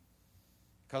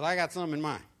 because I got some in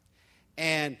mind.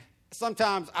 And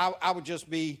sometimes I would just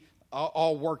be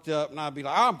all worked up, and I'd be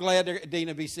like, I'm glad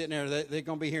Dina be sitting there. They're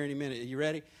going to be here any minute. Are you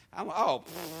ready? I'm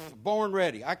born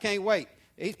ready. I can't wait.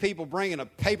 These people bringing a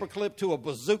paperclip to a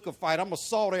bazooka fight. I'm going to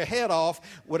saw their head off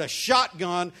with a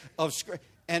shotgun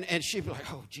and she'd be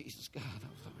like, oh, Jesus, God,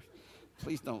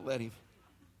 please don't let him.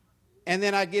 And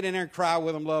then I'd get in there and cry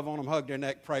with them, love on them, hug their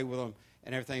neck, pray with them,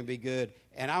 and everything would be good.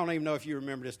 And I don't even know if you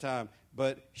remember this time,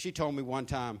 but she told me one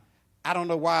time, I don't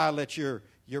know why I let your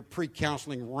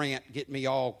pre-counseling rant get me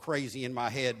all crazy in my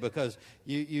head, because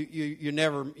you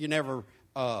never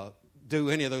do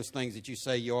any of those things that you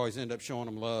say. You always end up showing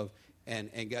them love and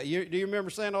God. Do you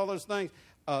remember saying all those things?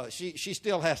 She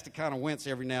still has to kind of wince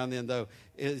every now and then, though.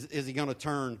 Is he going to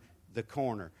turn the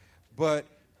corner? But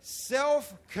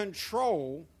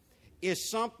self-control is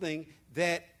something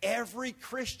that every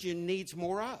Christian needs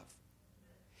more of.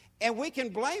 And we can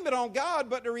blame it on God,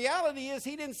 but the reality is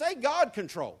he didn't say God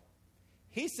control.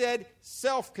 He said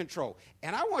self-control.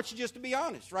 And I want you just to be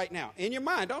honest right now. In your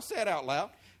mind, don't say it out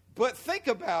loud, but think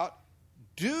about,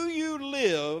 do you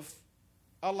live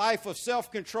a life of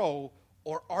self-control,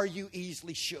 or are you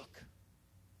easily shook?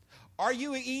 Are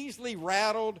you easily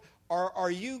rattled? Or are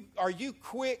you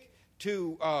quick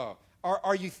to,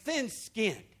 are you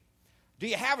thin-skinned? Do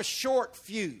you have a short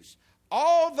fuse?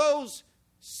 All those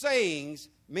sayings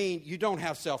mean you don't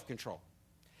have self-control.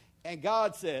 And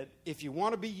God said, if you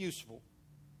want to be useful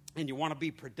and you want to be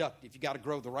productive, you got to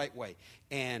grow the right way.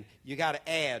 And you got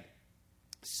to add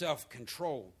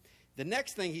self-control. The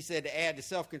next thing he said to add to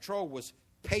self-control was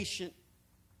patient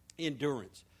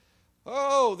endurance.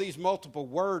 Oh, these multiple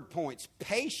word points.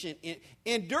 Patient.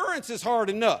 Endurance is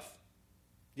hard enough.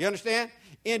 You understand?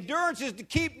 Endurance is to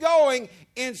keep going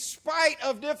in spite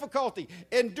of difficulty.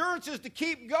 Endurance is to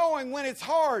keep going when it's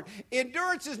hard.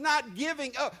 Endurance is not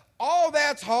giving up. All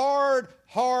that's hard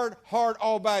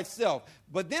all by itself.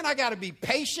 But then I got to be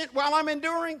patient while I'm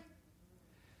enduring.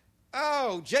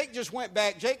 Oh, Jake just went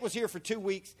back. Jake was here for 2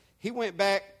 weeks. He went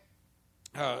back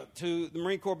to the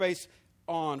Marine Corps base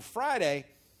on Friday,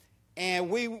 and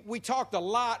we talked a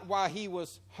lot while he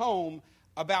was home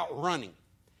about running.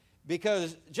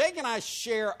 Because Jake and I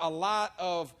share a lot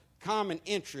of common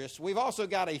interests. We've also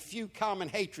got a few common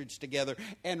hatreds together,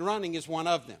 and running is one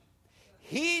of them.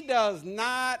 He does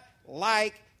not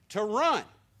like to run,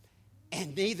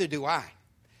 and neither do I.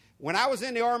 When I was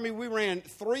in the Army, we ran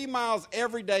 3 miles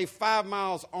every day, 5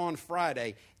 miles on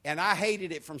Friday, and I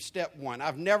hated it from step one.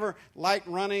 I've never liked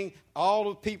running. All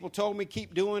the people told me,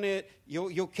 keep doing it.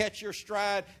 You'll catch your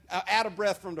stride. Out of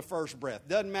breath from the first breath.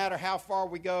 Doesn't matter how far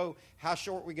we go, how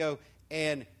short we go.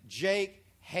 And Jake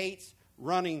hates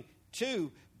running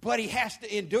too, but he has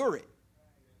to endure it.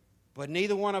 But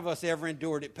neither one of us ever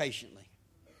endured it patiently.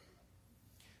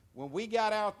 When we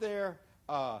got out there,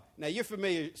 now you're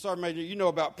familiar, Sergeant Major, you know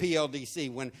about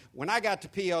PLDC. When I got to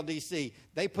PLDC,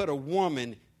 they put a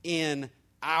woman in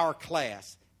our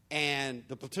class, and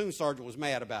the platoon sergeant was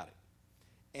mad about it.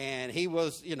 And he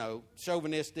was,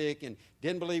 chauvinistic and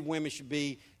didn't believe women should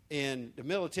be in the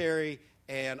military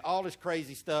and all this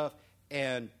crazy stuff.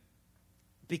 And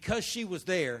because she was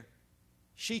there,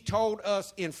 she told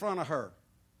us in front of her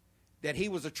that he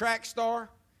was a track star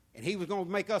and he was going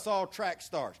to make us all track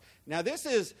stars. Now, this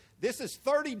is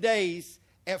 30 days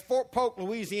at Fort Polk,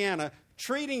 Louisiana,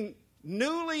 treating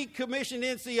newly commissioned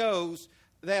NCOs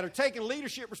that are taking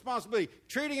leadership responsibility,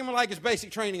 treating them like it's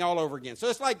basic training all over again. So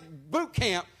it's like boot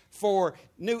camp for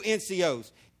new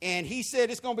NCOs. And he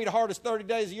said it's going to be the hardest 30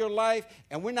 days of your life,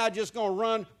 and we're not just going to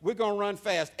run, we're going to run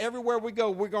fast. Everywhere we go,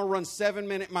 we're going to run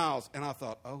 7-minute miles. And I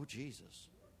thought, oh, Jesus.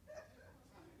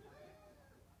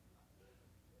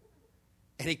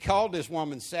 And he called this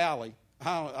woman Sally.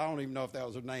 I don't even know if that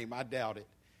was her name. I doubt it.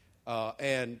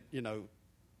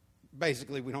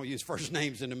 Basically we don't use first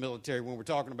names in the military when we're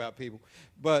talking about people.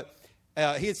 But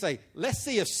he'd say, let's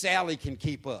see if Sally can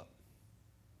keep up.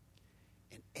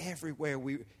 And everywhere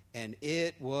and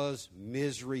it was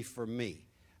misery for me.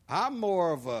 I'm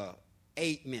more of a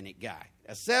 8-minute guy.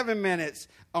 7 minutes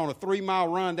on a 3-mile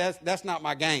run, that's not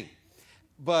my game.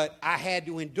 But I had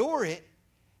to endure it.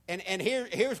 And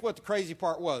here's what the crazy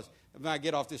part was. When I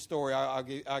get off this story, I'll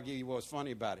give you what's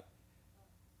funny about it.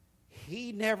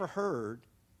 He never heard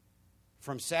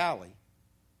from Sally,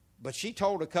 but she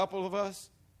told a couple of us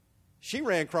she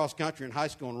ran cross country in high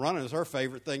school, and running was her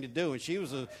favorite thing to do, and she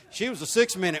was a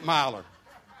 6-minute miler.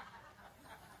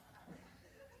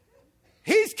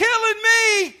 He's killing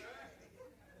me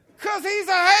because he's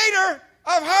a hater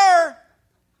of her,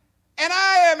 and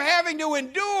I am having to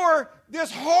endure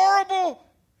this horrible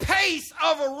pace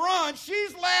of a run.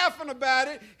 She's laughing about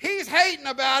it. He's hating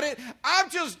about it. I'm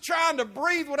just trying to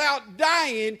breathe without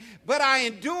dying, but I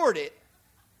endured it,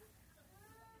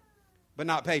 but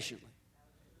not patiently.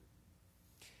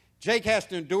 Jake has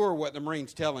to endure what the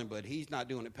Marines tell him, but he's not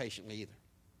doing it patiently either.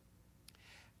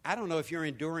 I don't know if you're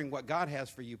enduring what God has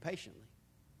for you patiently,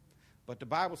 but the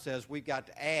Bible says we've got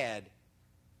to add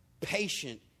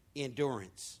patient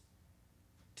endurance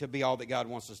to be all that God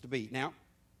wants us to be. Now,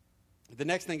 the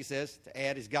next thing it says to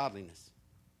add is godliness.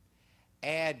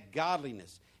 Add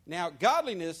godliness. Now,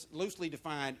 godliness, loosely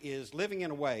defined, is living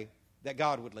in a way that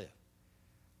God would live.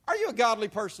 Are you a godly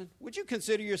person? Would you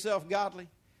consider yourself godly?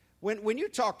 When you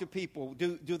talk to people,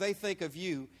 do they think of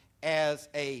you as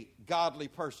a godly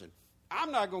person?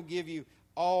 I'm not going to give you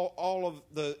all of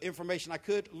the information I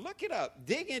could. Look it up.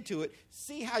 Dig into it.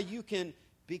 See how you can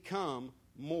become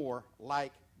more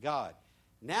like God.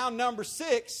 Now, number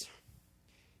 6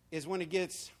 is when it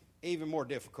gets even more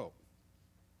difficult.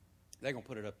 They're going to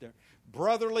put it up there.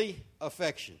 Brotherly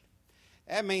affection.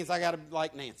 That means I got to be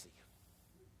like Nancy.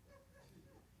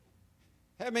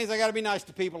 That means I got to be nice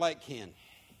to people like Ken.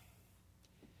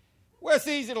 Well, it's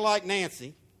easy to like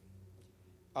Nancy.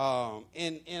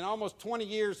 In almost 20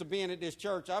 years of being at this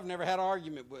church, I've never had an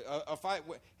argument, a fight.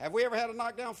 Have we ever had a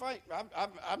knockdown fight?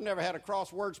 I've never had a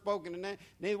cross word spoken, and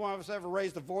neither one of us ever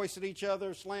raised a voice at each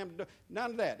other, slammed the door.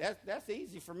 None of that. That's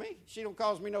easy for me. She don't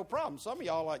cause me no problem. Some of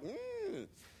y'all like,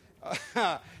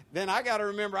 Then I got to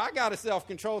remember, I got to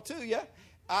self-control too, yeah?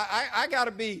 I got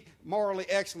to be morally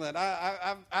excellent.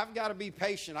 I've got to be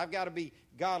patient. I've got to be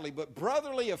godly. But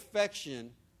brotherly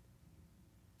affection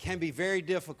can be very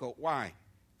difficult. Why?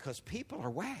 Because people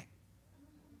are whack.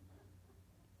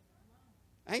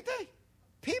 Ain't they?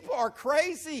 People are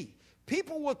crazy.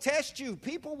 People will test you.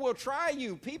 People will try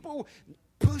you. People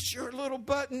push your little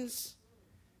buttons.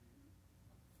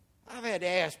 I've had to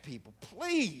ask people,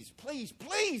 please, please,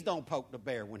 please don't poke the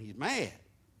bear when he's mad.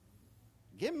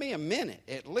 Give me a minute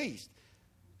at least.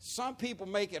 Some people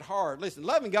make it hard. Listen,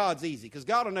 loving God's easy because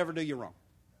God will never do you wrong.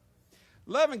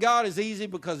 Loving God is easy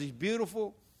because He's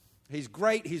beautiful. He's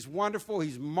great. He's wonderful.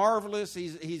 He's marvelous.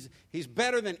 He's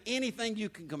better than anything you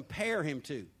can compare Him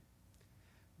to.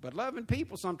 But loving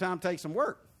people sometimes takes some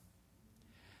work.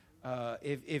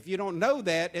 If you don't know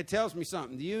that, it tells me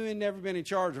something. You ain't never been in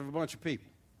charge of a bunch of people.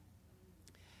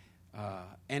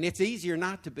 And it's easier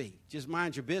not to be. Just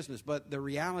mind your business. But the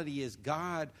reality is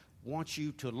God wants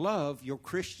you to love your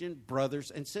Christian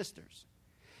brothers and sisters.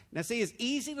 Now, see, it's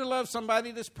easy to love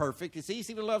somebody that's perfect. It's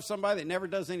easy to love somebody that never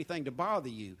does anything to bother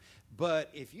you. But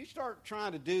if you start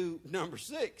trying to do number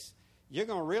 6, you're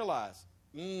going to realize,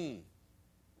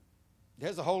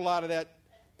 there's a whole lot of that.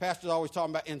 Pastor's always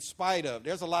talking about in spite of.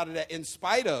 There's a lot of that in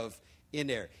spite of in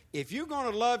there. If you're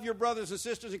going to love your brothers and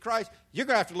sisters in Christ, you're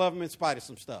going to have to love them in spite of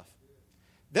some stuff.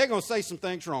 They're going to say some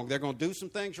things wrong. They're going to do some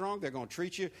things wrong. They're going to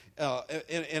treat you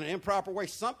in an improper way.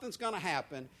 Something's going to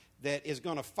happen that is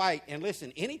going to fight. And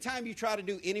listen, anytime you try to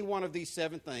do any one of these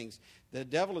 7 things, the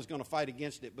devil is going to fight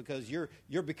against it because you're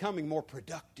becoming more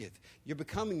productive. You're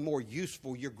becoming more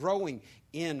useful. You're growing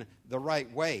in the right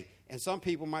way. And some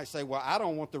people might say, well, I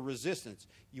don't want the resistance.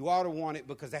 You ought to want it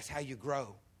because that's how you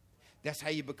grow. That's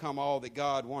how you become all that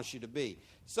God wants you to be.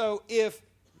 So if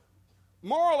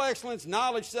moral excellence,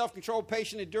 knowledge, self-control,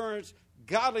 patient endurance,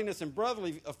 godliness, and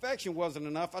brotherly affection wasn't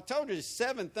enough, I told you there's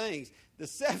 7 things. The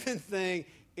 7th thing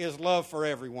is love for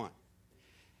everyone.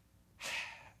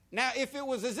 Now, if it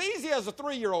was as easy as a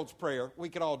 3-year-old's prayer, we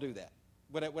could all do that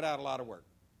without a lot of work.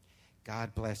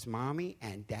 God bless Mommy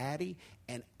and Daddy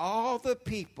and all the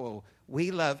people.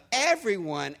 We love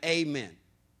everyone. Amen.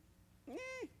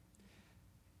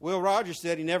 Will Rogers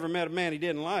said he never met a man he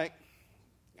didn't like.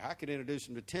 I could introduce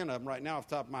him to 10 of them right now off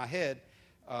the top of my head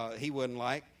he wouldn't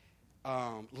like.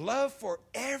 Love for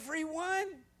everyone?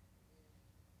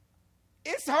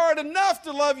 It's hard enough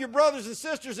to love your brothers and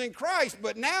sisters in Christ,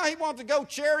 but now he wants to go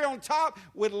cherry on top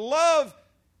with love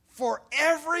for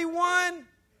everyone?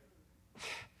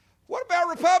 What about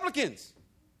Republicans?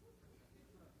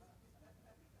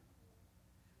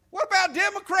 What about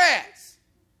Democrats?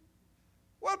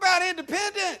 What about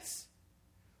independents?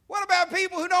 What about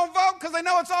people who don't vote because they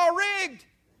know it's all rigged?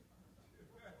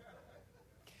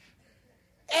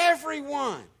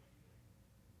 Everyone.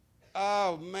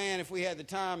 Oh, man, if we had the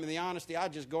time and the honesty,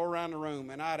 I'd just go around the room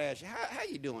and I'd ask you, how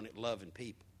you doing at loving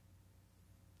people?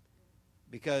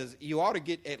 Because you ought to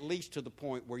get at least to the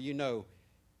point where you know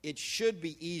it should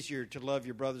be easier to love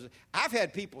your brothers. I've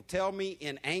had people tell me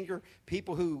in anger,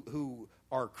 people who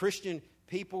are Christian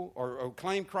people or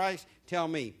claim Christ, tell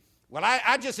me, well,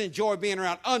 I just enjoy being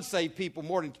around unsaved people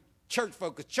more than church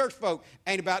folk, because church folk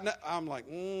ain't about nothing. I'm like,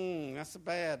 that's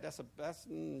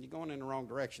you're going in the wrong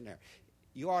direction there.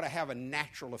 You ought to have a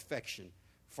natural affection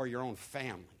for your own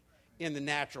family in the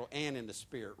natural and in the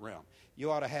spirit realm.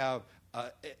 You ought to have,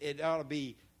 it ought to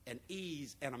be an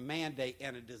ease and a mandate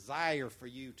and a desire for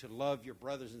you to love your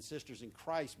brothers and sisters in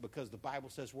Christ, because the Bible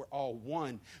says we're all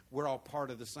one. We're all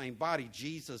part of the same body.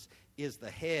 Jesus is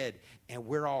the head, and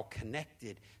we're all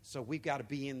connected. So we've got to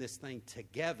be in this thing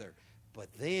together. But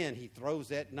then he throws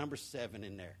that number 7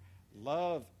 in there.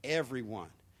 Love everyone.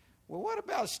 Well, what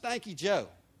about Stanky Joe?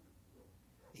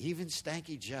 Even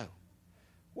Stanky Joe.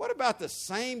 What about the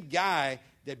same guy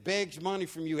that begs money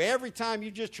from you every time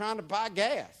you're just trying to buy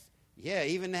gas? Yeah,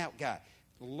 even that guy.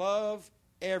 Love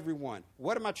everyone.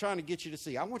 What am I trying to get you to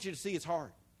see? I want you to see it's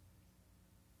hard.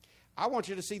 I want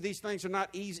you to see these things are not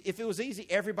easy. If it was easy,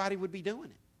 everybody would be doing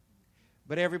it.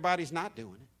 But everybody's not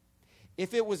doing it.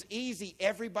 If it was easy,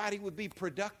 everybody would be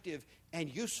productive and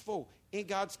useful in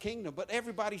God's kingdom. But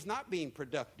everybody's not being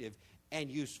productive and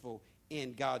useful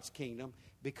in God's kingdom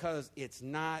because it's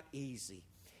not easy.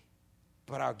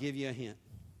 But I'll give you a hint.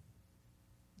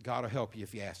 God will help you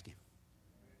if you ask him.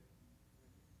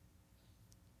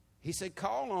 He said,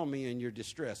 call on me in your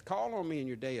distress. Call on me in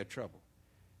your day of trouble.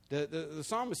 The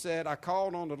psalmist said, I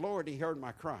called on the Lord, he heard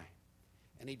my cry,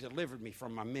 and he delivered me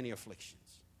from my many afflictions.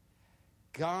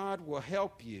 God will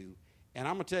help you. And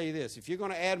I'm going to tell you this, if you're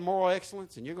going to add moral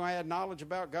excellence and you're going to add knowledge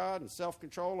about God and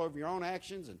self-control over your own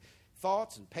actions and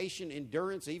thoughts and patient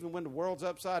endurance even when the world's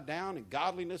upside down, and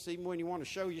godliness even when you want to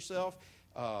show yourself,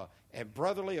 and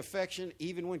brotherly affection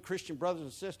even when Christian brothers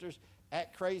and sisters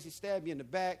act crazy, stab you in the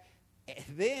back, and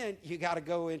then you got to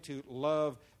go into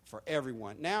love for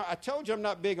everyone. Now, I told you I'm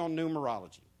not big on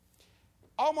numerology.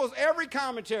 Almost every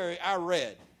commentary I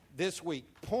read this week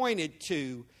pointed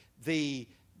to the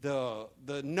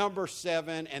number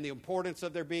 7 and the importance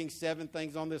of there being 7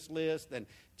 things on this list, and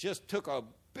just took a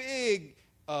big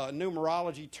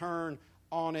numerology turn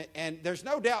on it. And there's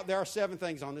no doubt there are 7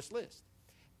 things on this list.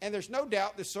 And there's no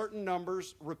doubt that certain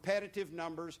numbers, repetitive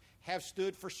numbers, have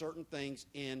stood for certain things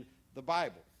in the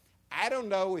Bible. I don't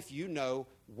know if you know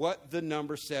what the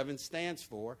number 7 stands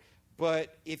for,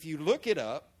 but if you look it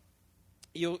up,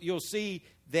 you'll see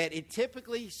that it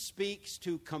typically speaks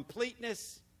to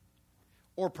completeness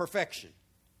or perfection.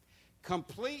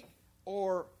 Complete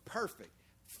or perfect.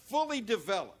 Fully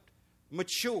developed.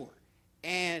 Mature.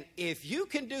 And if you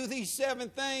can do these 7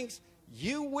 things,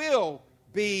 you will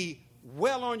be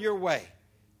well on your way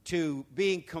to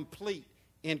being complete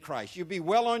in Christ. You'll be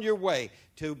well on your way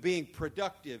to being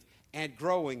productive and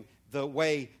growing the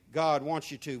way God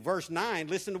wants you to. Verse 9,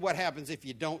 listen to what happens if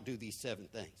you don't do these 7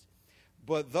 things.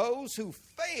 But those who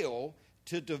fail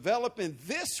to develop in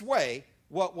this way,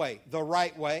 what way? The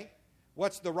right way.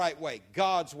 What's the right way?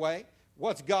 God's way.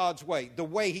 What's God's way? The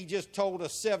way he just told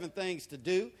us 7 things to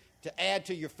do to add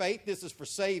to your faith. This is for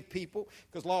saved people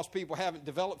because lost people haven't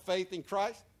developed faith in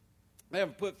Christ. They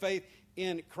haven't put faith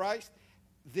in Christ.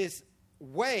 This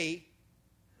way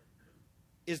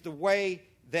is the way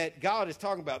that God is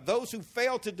talking about. Those who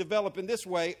fail to develop in this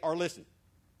way are, listen,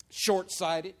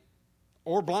 short-sighted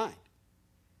or blind,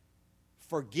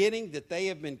 forgetting that they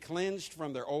have been cleansed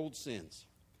from their old sins.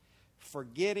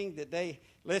 Forgetting that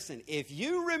listen, if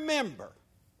you remember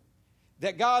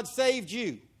that God saved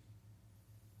you,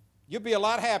 you'll be a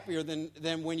lot happier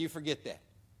than when you forget that.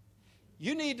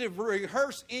 You need to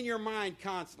rehearse in your mind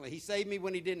constantly. He saved me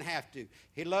when he didn't have to.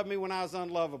 He loved me when I was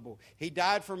unlovable. He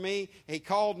died for me. He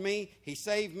called me. He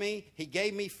saved me. He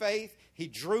gave me faith. He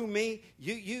drew me.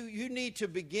 You need to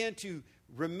begin to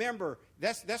remember.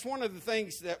 That's one of the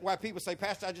things that why people say,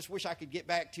 Pastor, I just wish I could get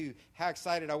back to how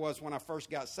excited I was when I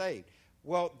first got saved.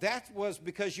 Well, that was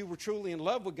because you were truly in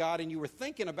love with God and you were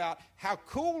thinking about how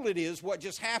cool it is what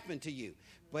just happened to you.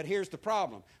 But here's the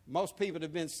problem. Most people that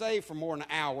have been saved for more than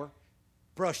an hour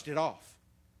brushed it off,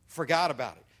 forgot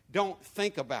about it, don't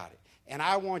think about it. And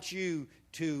I want you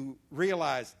to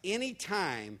realize any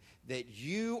time that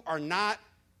you are not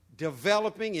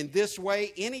developing in this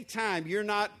way, anytime you're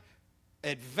not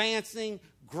advancing,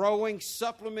 growing,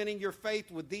 supplementing your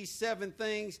faith with these 7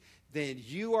 things, then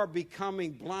you are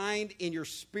becoming blind in your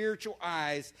spiritual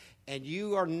eyes and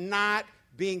you are not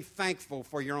being thankful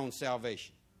for your own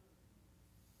salvation.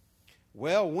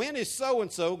 Well, when is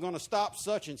so-and-so going to stop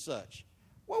such and such?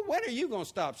 Well, when are you going to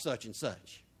stop such and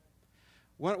such?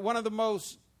 One of the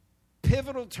most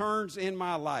pivotal turns in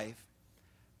my life,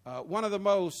 one of the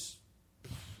most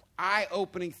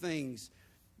eye-opening things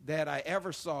that I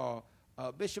ever saw,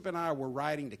 Bishop and I were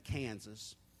riding to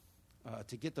Kansas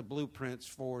to get the blueprints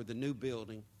for the new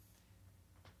building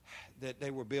that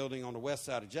they were building on the west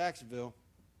side of Jacksonville.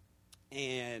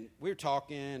 And we were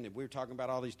talking about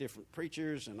all these different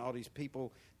preachers and all these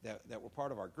people that were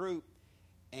part of our group.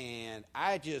 And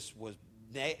I just was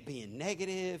being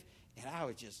negative, and I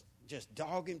was just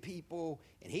dogging people,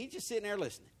 and he's just sitting there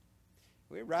listening.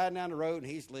 We're riding down the road,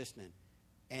 and he's listening.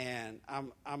 And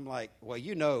I'm like, well,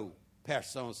 you know,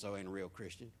 Pastor so-and-so ain't a real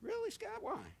Christian. Really, Scott?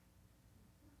 Why?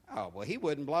 Oh, well, he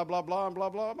wouldn't blah, blah, blah, and blah,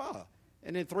 blah, blah.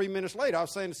 And then 3 minutes later, I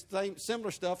was saying the same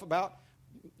similar stuff about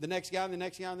the next guy and the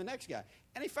next guy and the next guy.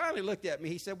 And he finally looked at me.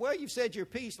 He said, well, you've said your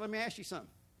piece. Let me ask you something.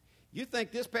 You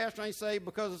think this pastor ain't saved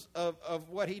because of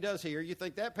what he does here. You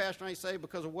think that pastor ain't saved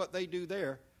because of what they do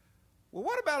there. Well,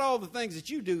 what about all the things that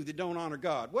you do that don't honor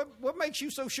God? What makes you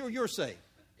so sure you're saved?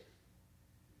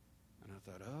 And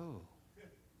I thought, oh.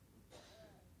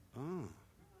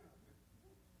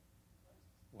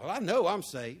 Well, I know I'm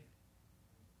saved.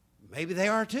 Maybe they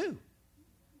are too.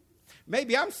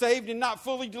 Maybe I'm saved and not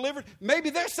fully delivered.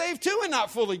 Maybe they're saved too and not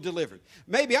fully delivered.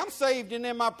 Maybe I'm saved and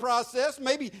in my process.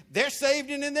 Maybe they're saved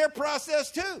and in their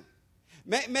process too.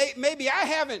 Maybe I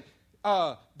haven't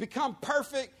become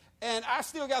perfect and I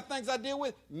still got things I deal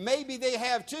with. Maybe they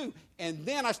have too. And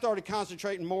then I started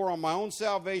concentrating more on my own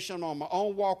salvation, on my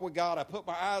own walk with God. I put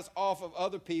my eyes off of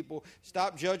other people,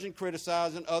 stopped judging,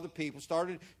 criticizing other people,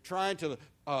 started trying to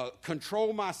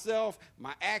control myself,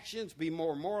 my actions, be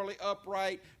more morally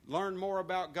upright, learn more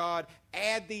about God,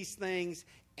 add these things,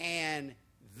 and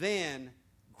then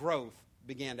growth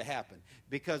began to happen.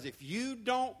 Because if you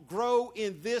don't grow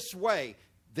in this way,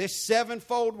 this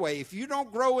 7-fold way, if you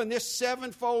don't grow in this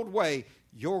 7-fold way,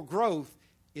 your growth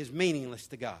is meaningless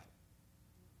to God.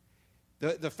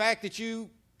 The fact that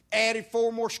you added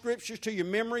 4 more scriptures to your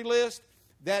memory list,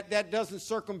 that doesn't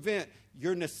circumvent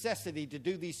your necessity to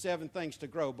do these 7 things to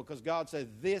grow, because God says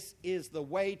this is the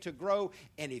way to grow,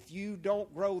 and if you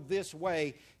don't grow this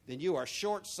way, then you are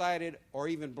short-sighted or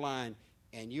even blind,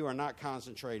 and you are not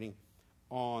concentrating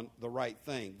on the right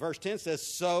thing. Verse 10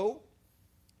 says, so,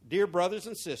 dear brothers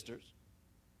and sisters,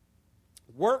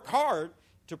 work hard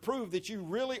to prove that you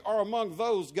really are among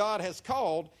those God has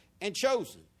called and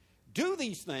chosen. Do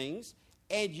these things,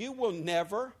 and you will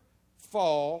never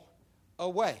fall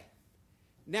away.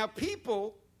 Now,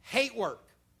 people hate work.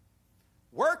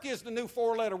 Work is the new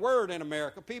 4-letter word in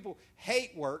America. People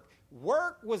hate work.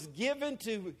 Work was given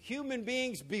to human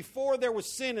beings before there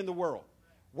was sin in the world.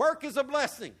 Work is a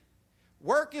blessing.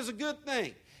 Work is a good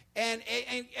thing. And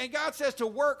God says to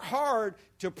work hard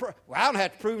to well, I don't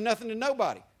have to prove nothing to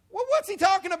nobody. Well, what's he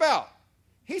talking about?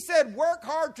 He said, work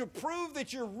hard to prove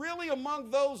that you're really among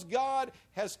those God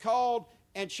has called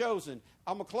and chosen.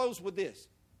 I'm going to close with this.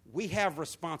 We have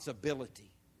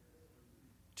responsibility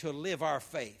to live our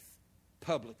faith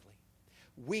publicly.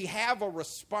 We have a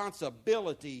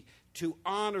responsibility to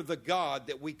honor the God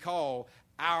that we call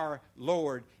our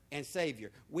Lord and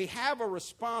Savior. We have a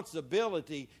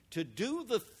responsibility to do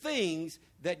the things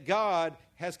that God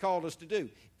has called us to do.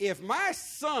 If my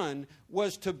son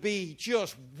was to be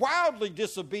just wildly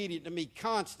disobedient to me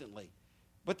constantly,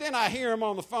 but then I hear him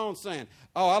on the phone saying,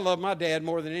 oh, I love my dad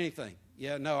more than anything.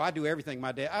 Yeah, no, I do everything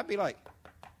my dad. I'd be like,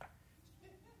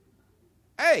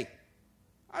 hey,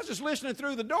 I was just listening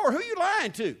through the door. Who you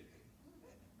lying to?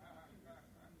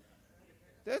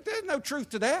 There's no truth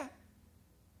to that.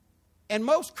 And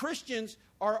most Christians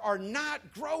are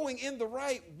not growing in the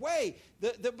right way.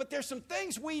 But there's some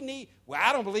things we need. Well,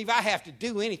 I don't believe I have to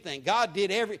do anything. God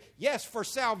did yes, for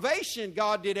salvation,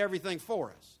 God did everything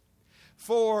for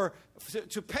us.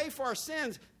 To pay for our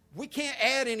sins, we can't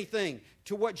add anything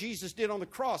to what Jesus did on the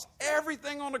cross.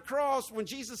 Everything on the cross, when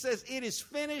Jesus says it is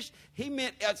finished, he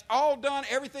meant it's all done.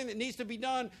 Everything that needs to be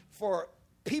done for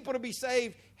people to be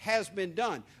saved has been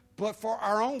done. But for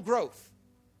our own growth,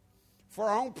 for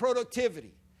our own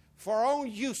productivity, for our own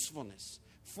usefulness,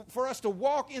 for us to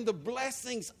walk in the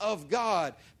blessings of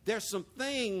God, there's some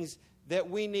things that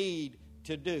we need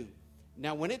to do.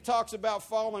 Now, when it talks about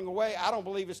falling away, I don't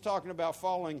believe it's talking about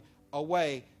falling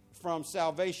away from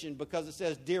salvation, because it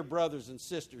says, dear brothers and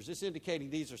sisters. It's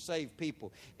indicating these are saved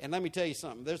people. And let me tell you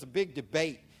something. There's a big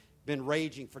debate been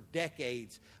raging for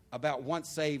decades about once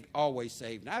saved, always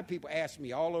saved. And I have people ask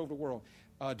me all over the world,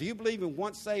 do you believe in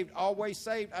once saved, always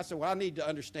saved? I said, well, I need to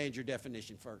understand your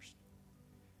definition first.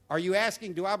 Are you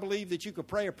asking, do I believe that you could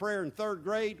pray a prayer in third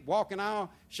grade, walk an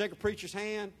aisle, shake a preacher's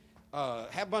hand,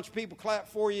 have a bunch of people clap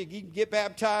for you, you can get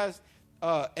baptized,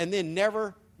 and then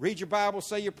never read your Bible,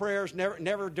 say your prayers,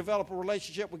 never develop a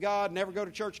relationship with God, never go to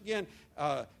church again?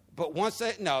 But once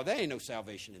that, no, there ain't no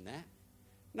salvation in that.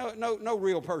 No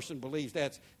real person believes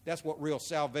that's what real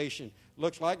salvation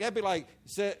looks like. That'd be like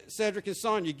Cedric and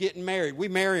Sonia getting married. We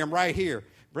marry them right here.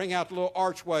 Bring out the little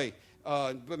archway,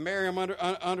 but marry them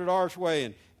under the archway.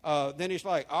 And then he's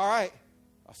like, all right,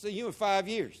 I'll see you in 5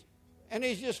 years. And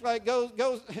he's just like,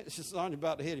 goes Sonia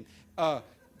about to hit him.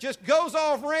 Just goes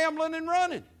off rambling and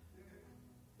running.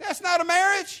 That's not a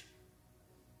marriage.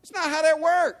 It's not how that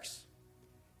works.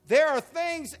 There are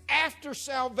things after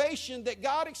salvation that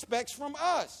God expects from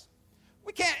us.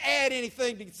 We can't add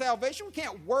anything to salvation. We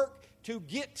can't work to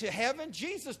get to heaven.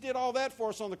 Jesus did all that for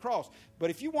us on the cross.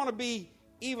 But if you want to be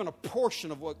even a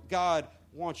portion of what God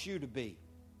wants you to be,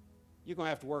 you're going to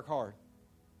have to work hard.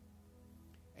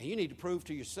 And you need to prove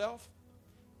to yourself,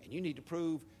 and you need to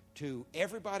prove to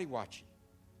everybody watching,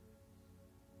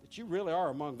 that you really are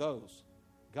among those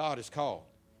God has called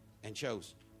and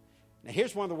chosen. Now,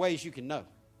 here's one of the ways you can know.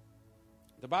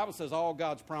 The Bible says all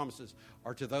God's promises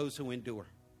are to those who endure.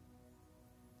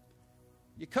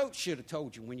 Your coach should have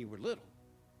told you when you were little.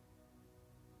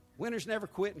 Winners never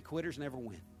quit and quitters never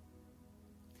win.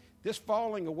 This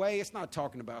falling away, it's not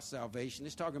talking about salvation.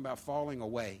 It's talking about falling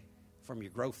away from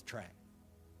your growth track.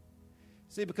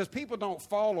 See, because people don't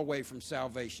fall away from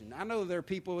salvation. I know there are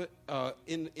people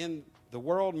in the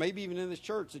world, maybe even in this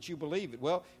church, that you believe it.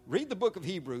 Well, read the book of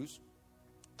Hebrews,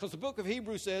 because the book of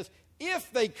Hebrews says,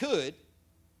 if they could,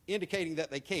 indicating that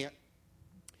they can't,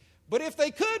 but if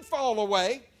they could fall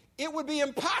away, it would be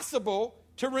impossible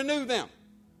to renew them.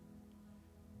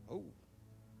 Oh,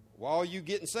 well, all you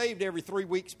getting saved every 3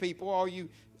 weeks, people, all you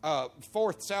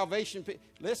fourth salvation people,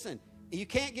 listen, you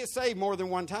can't get saved more than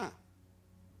one time.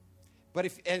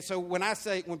 So when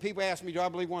people ask me, do I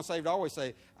believe once saved, I always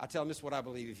say, I tell them this is what I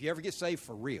believe. If you ever get saved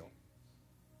for real,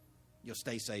 you'll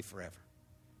stay saved forever.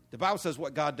 The Bible says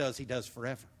what God does, he does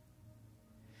forever.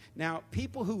 Now,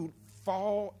 people who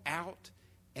fall out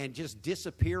and just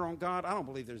disappear on God, I don't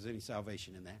believe there's any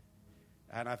salvation in that.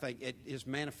 And I think it is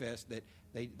manifest that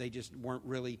they just weren't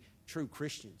really true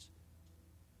Christians.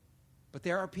 But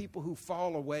there are people who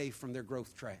fall away from their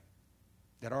growth track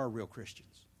that are real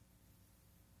Christians.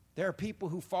 There are people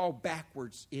who fall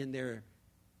backwards in their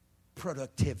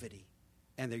productivity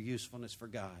and their usefulness for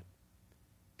God.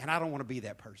 And I don't want to be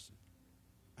that person.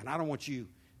 And I don't want you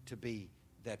to be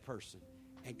that person.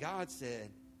 And God said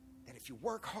that if you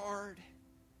work hard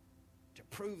to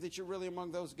prove that you're really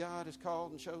among those God has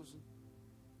called and chosen,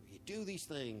 if you do these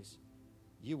things,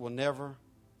 you will never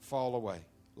fall away.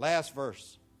 Last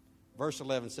verse, verse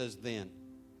 11 says, then,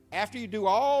 after you do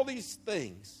all these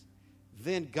things,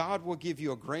 then God will give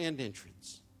you a grand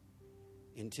entrance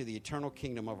into the eternal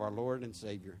kingdom of our Lord and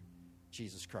Savior,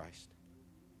 Jesus Christ.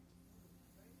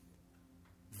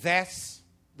 That's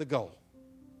the goal.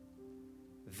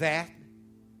 That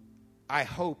I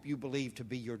hope you believe to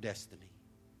be your destiny.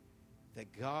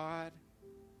 That God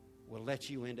will let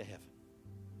you into heaven.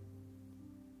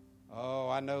 Oh,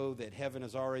 I know that heaven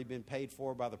has already been paid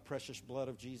for by the precious blood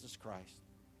of Jesus Christ.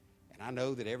 And I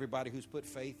know that everybody who's put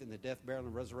faith in the death, burial,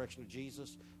 and resurrection of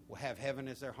Jesus will have heaven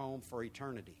as their home for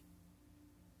eternity.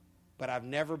 But I've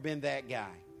never been that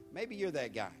guy. Maybe you're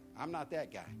that guy. I'm not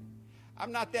that guy.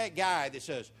 I'm not that guy that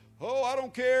says, oh, I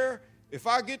don't care if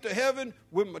I get to heaven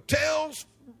with my tails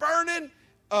burning,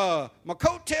 my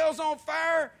coattails on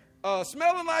fire,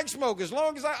 smelling like smoke. As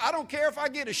long as I don't care if I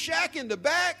get a shack in the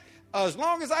back, as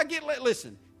long as I get,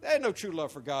 listen, there's no true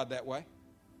love for God that way.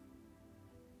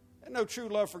 There's no true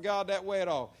love for God that way at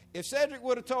all. If Cedric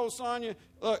would have told Sonia,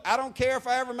 look, I don't care if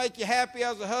I ever make you happy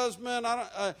as a husband,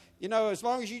 as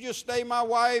long as you just stay my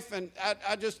wife and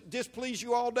I just displease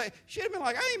you all day, she'd have been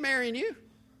like, I ain't marrying you.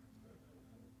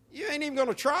 You ain't even going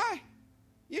to try.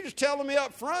 You're just telling me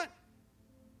up front.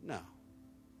 No,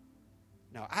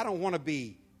 I don't want to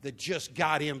be the just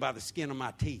got in by the skin of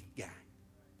my teeth guy.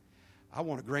 I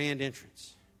want a grand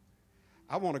entrance.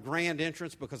 I want a grand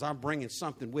entrance because I'm bringing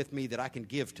something with me that I can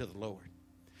give to the Lord.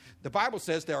 The Bible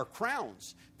says there are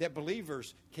crowns that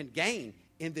believers can gain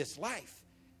in this life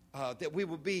that we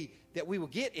will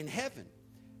get in heaven.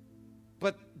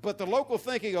 But the local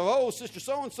thinking of, oh, Sister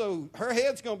so-and-so, her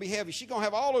head's going to be heavy. She's going to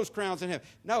have all those crowns in heaven.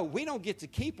 No, we don't get to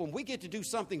keep them. We get to do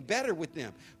something better with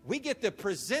them. We get to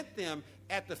present them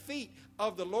at the feet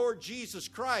of the Lord Jesus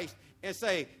Christ and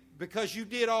say, because you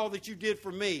did all that you did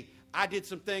for me, I did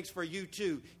some things for you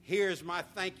too. Here's my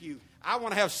thank you. I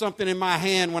want to have something in my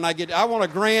hand I want a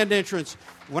grand entrance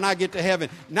when I get to heaven.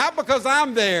 Not because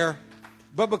I'm there,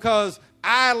 but because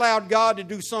I allowed God to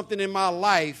do something in my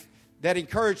life that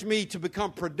encouraged me to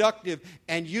become productive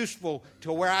and useful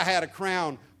to where I had a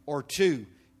crown or two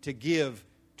to give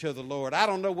to the Lord. I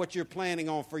don't know what you're planning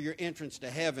on for your entrance to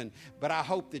heaven, but I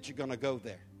hope that you're going to go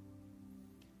there.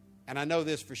 And I know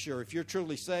this for sure. If you're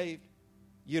truly saved,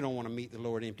 you don't want to meet the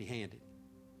Lord empty-handed.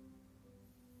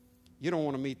 You don't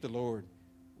want to meet the Lord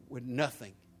with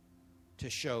nothing to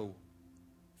show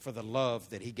for the love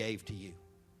that He gave to you.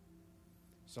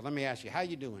 So let me ask you, how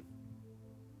you doing?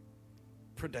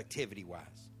 Productivity-wise.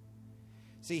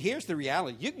 See, here's the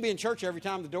reality. You can be in church every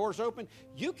time the door's open.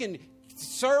 You can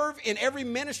serve in every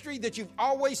ministry that you've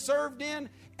always served in,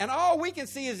 and all we can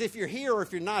see is if you're here or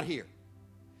if you're not here.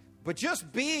 But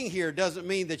just being here doesn't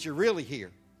mean that you're really here.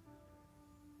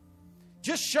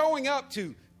 Just showing up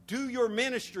to do your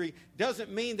ministry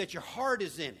doesn't mean that your heart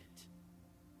is in it.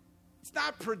 It's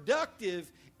not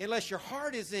productive unless your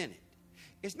heart is in it.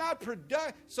 It's not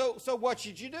productive. So what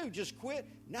should you do? Just quit?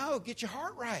 No, get your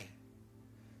heart right.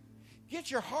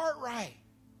 Get your heart right.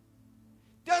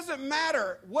 Doesn't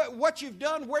matter what you've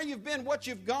done, where you've been, what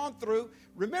you've gone through.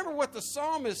 Remember what the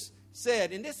psalmist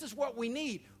said, and this is what we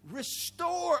need.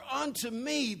 Restore unto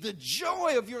me the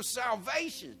joy of your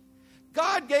salvation.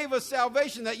 God gave us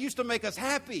salvation that used to make us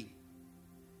happy.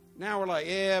 Now we're like,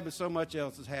 yeah, but so much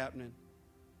else is happening.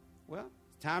 Well,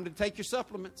 it's time to take your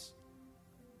supplements.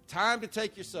 Time to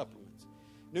take your supplements.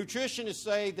 Nutritionists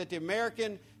say that the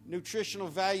American nutritional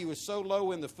value is so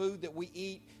low in the food that we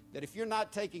eat that if you're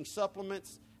not taking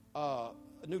supplements,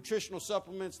 nutritional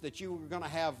supplements, that you are going to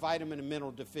have vitamin and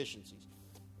mineral deficiencies.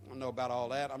 I don't know about all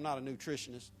that. I'm not a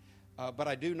nutritionist. But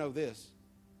I do know this.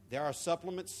 There are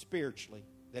supplements spiritually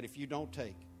that if you don't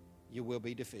take, you will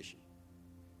be deficient.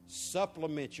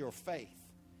 Supplement your faith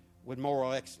with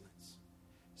moral excellence.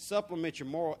 Supplement your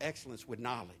moral excellence with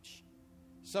knowledge.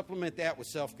 Supplement that with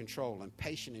self-control and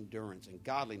patient endurance and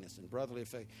godliness and brotherly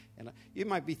faith. And you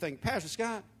might be thinking, Pastor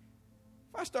Scott,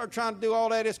 if I start trying to do all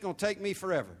that, it's going to take me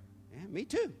forever. Yeah, me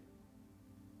too.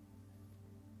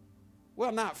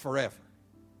 Well, not forever.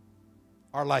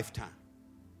 Our lifetime.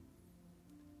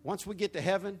 Once we get to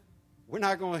heaven, we're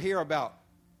not going to hear about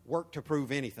work to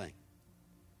prove anything.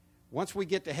 Once we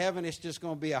get to heaven, it's just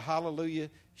going to be a hallelujah,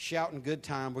 shouting good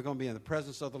time. We're going to be in the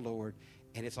presence of the Lord,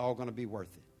 and it's all going to be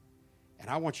worth it. And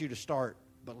I want you to start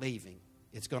believing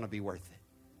it's going to be worth it.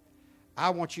 I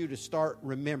want you to start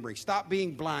remembering. Stop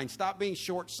being blind. Stop being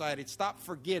short-sighted. Stop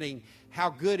forgetting how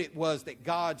good it was that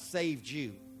God saved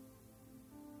you.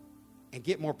 And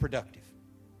get more productive.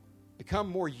 Become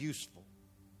more useful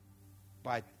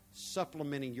by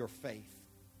supplementing your faith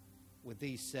with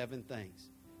these 7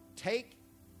 things. Take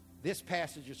this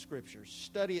passage of Scripture.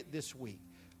 Study it this week.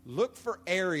 Look for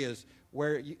areas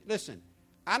where, listen,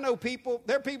 I know people,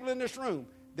 there are people in this room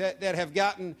that have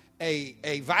gotten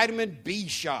a vitamin B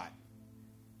shot.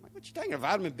 Like, what you taking a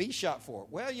vitamin B shot for?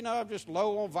 Well, I'm just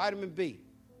low on vitamin B.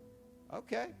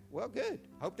 Okay, well, good.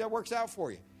 Hope that works out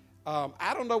for you.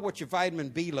 I don't know what your vitamin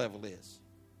B level is,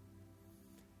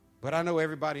 but I know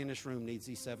everybody in this room needs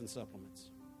these 7 supplements.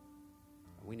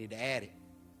 We need to add it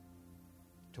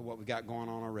to what we got going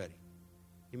on already.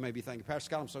 You may be thinking, Pastor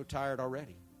Scott, I'm so tired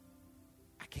already.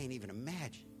 I can't even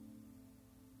imagine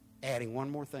adding one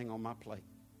more thing on my plate.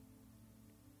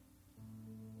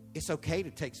 It's okay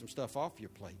to take some stuff off your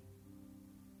plate,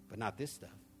 but not this stuff.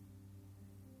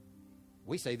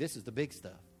 We say this is the big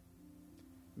stuff.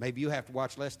 Maybe you have to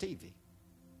watch less TV.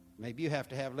 Maybe you have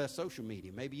to have less social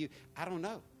media. I don't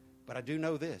know. But I do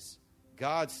know this.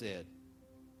 God said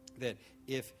that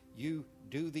if you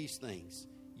do these things,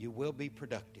 you will be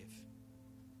productive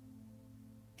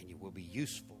and you will be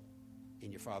useful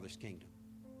in your Father's kingdom.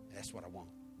 That's what I want.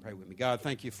 Pray with me. God,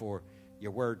 thank you for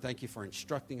your word. Thank you for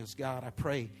instructing us, God. I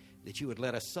pray that you would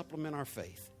let us supplement our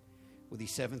faith with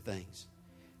these 7 things.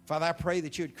 Father, I pray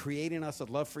that you would create in us a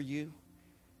love for you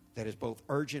that is both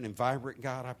urgent and vibrant,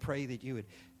 God. I pray that you would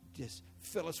just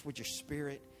fill us with your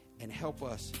spirit and help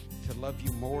us to love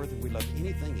you more than we love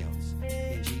anything else.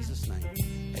 In Jesus' name,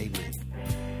 amen.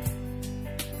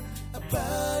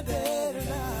 Abundant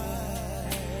life.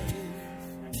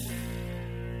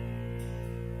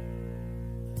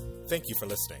 Thank you for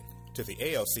listening to the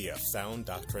ALCF Sound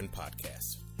Doctrine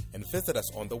Podcast, and visit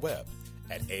us on the web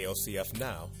at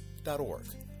ALCFnow.org.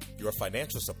 Your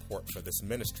financial support for this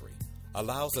ministry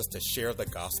allows us to share the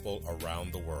gospel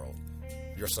around the world.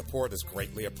 Your support is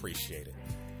greatly appreciated.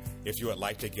 If you would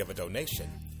like to give a donation,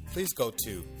 please go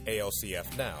to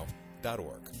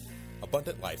ALCFnow.org.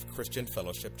 Abundant Life Christian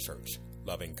Fellowship Church,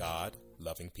 loving God,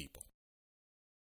 loving people.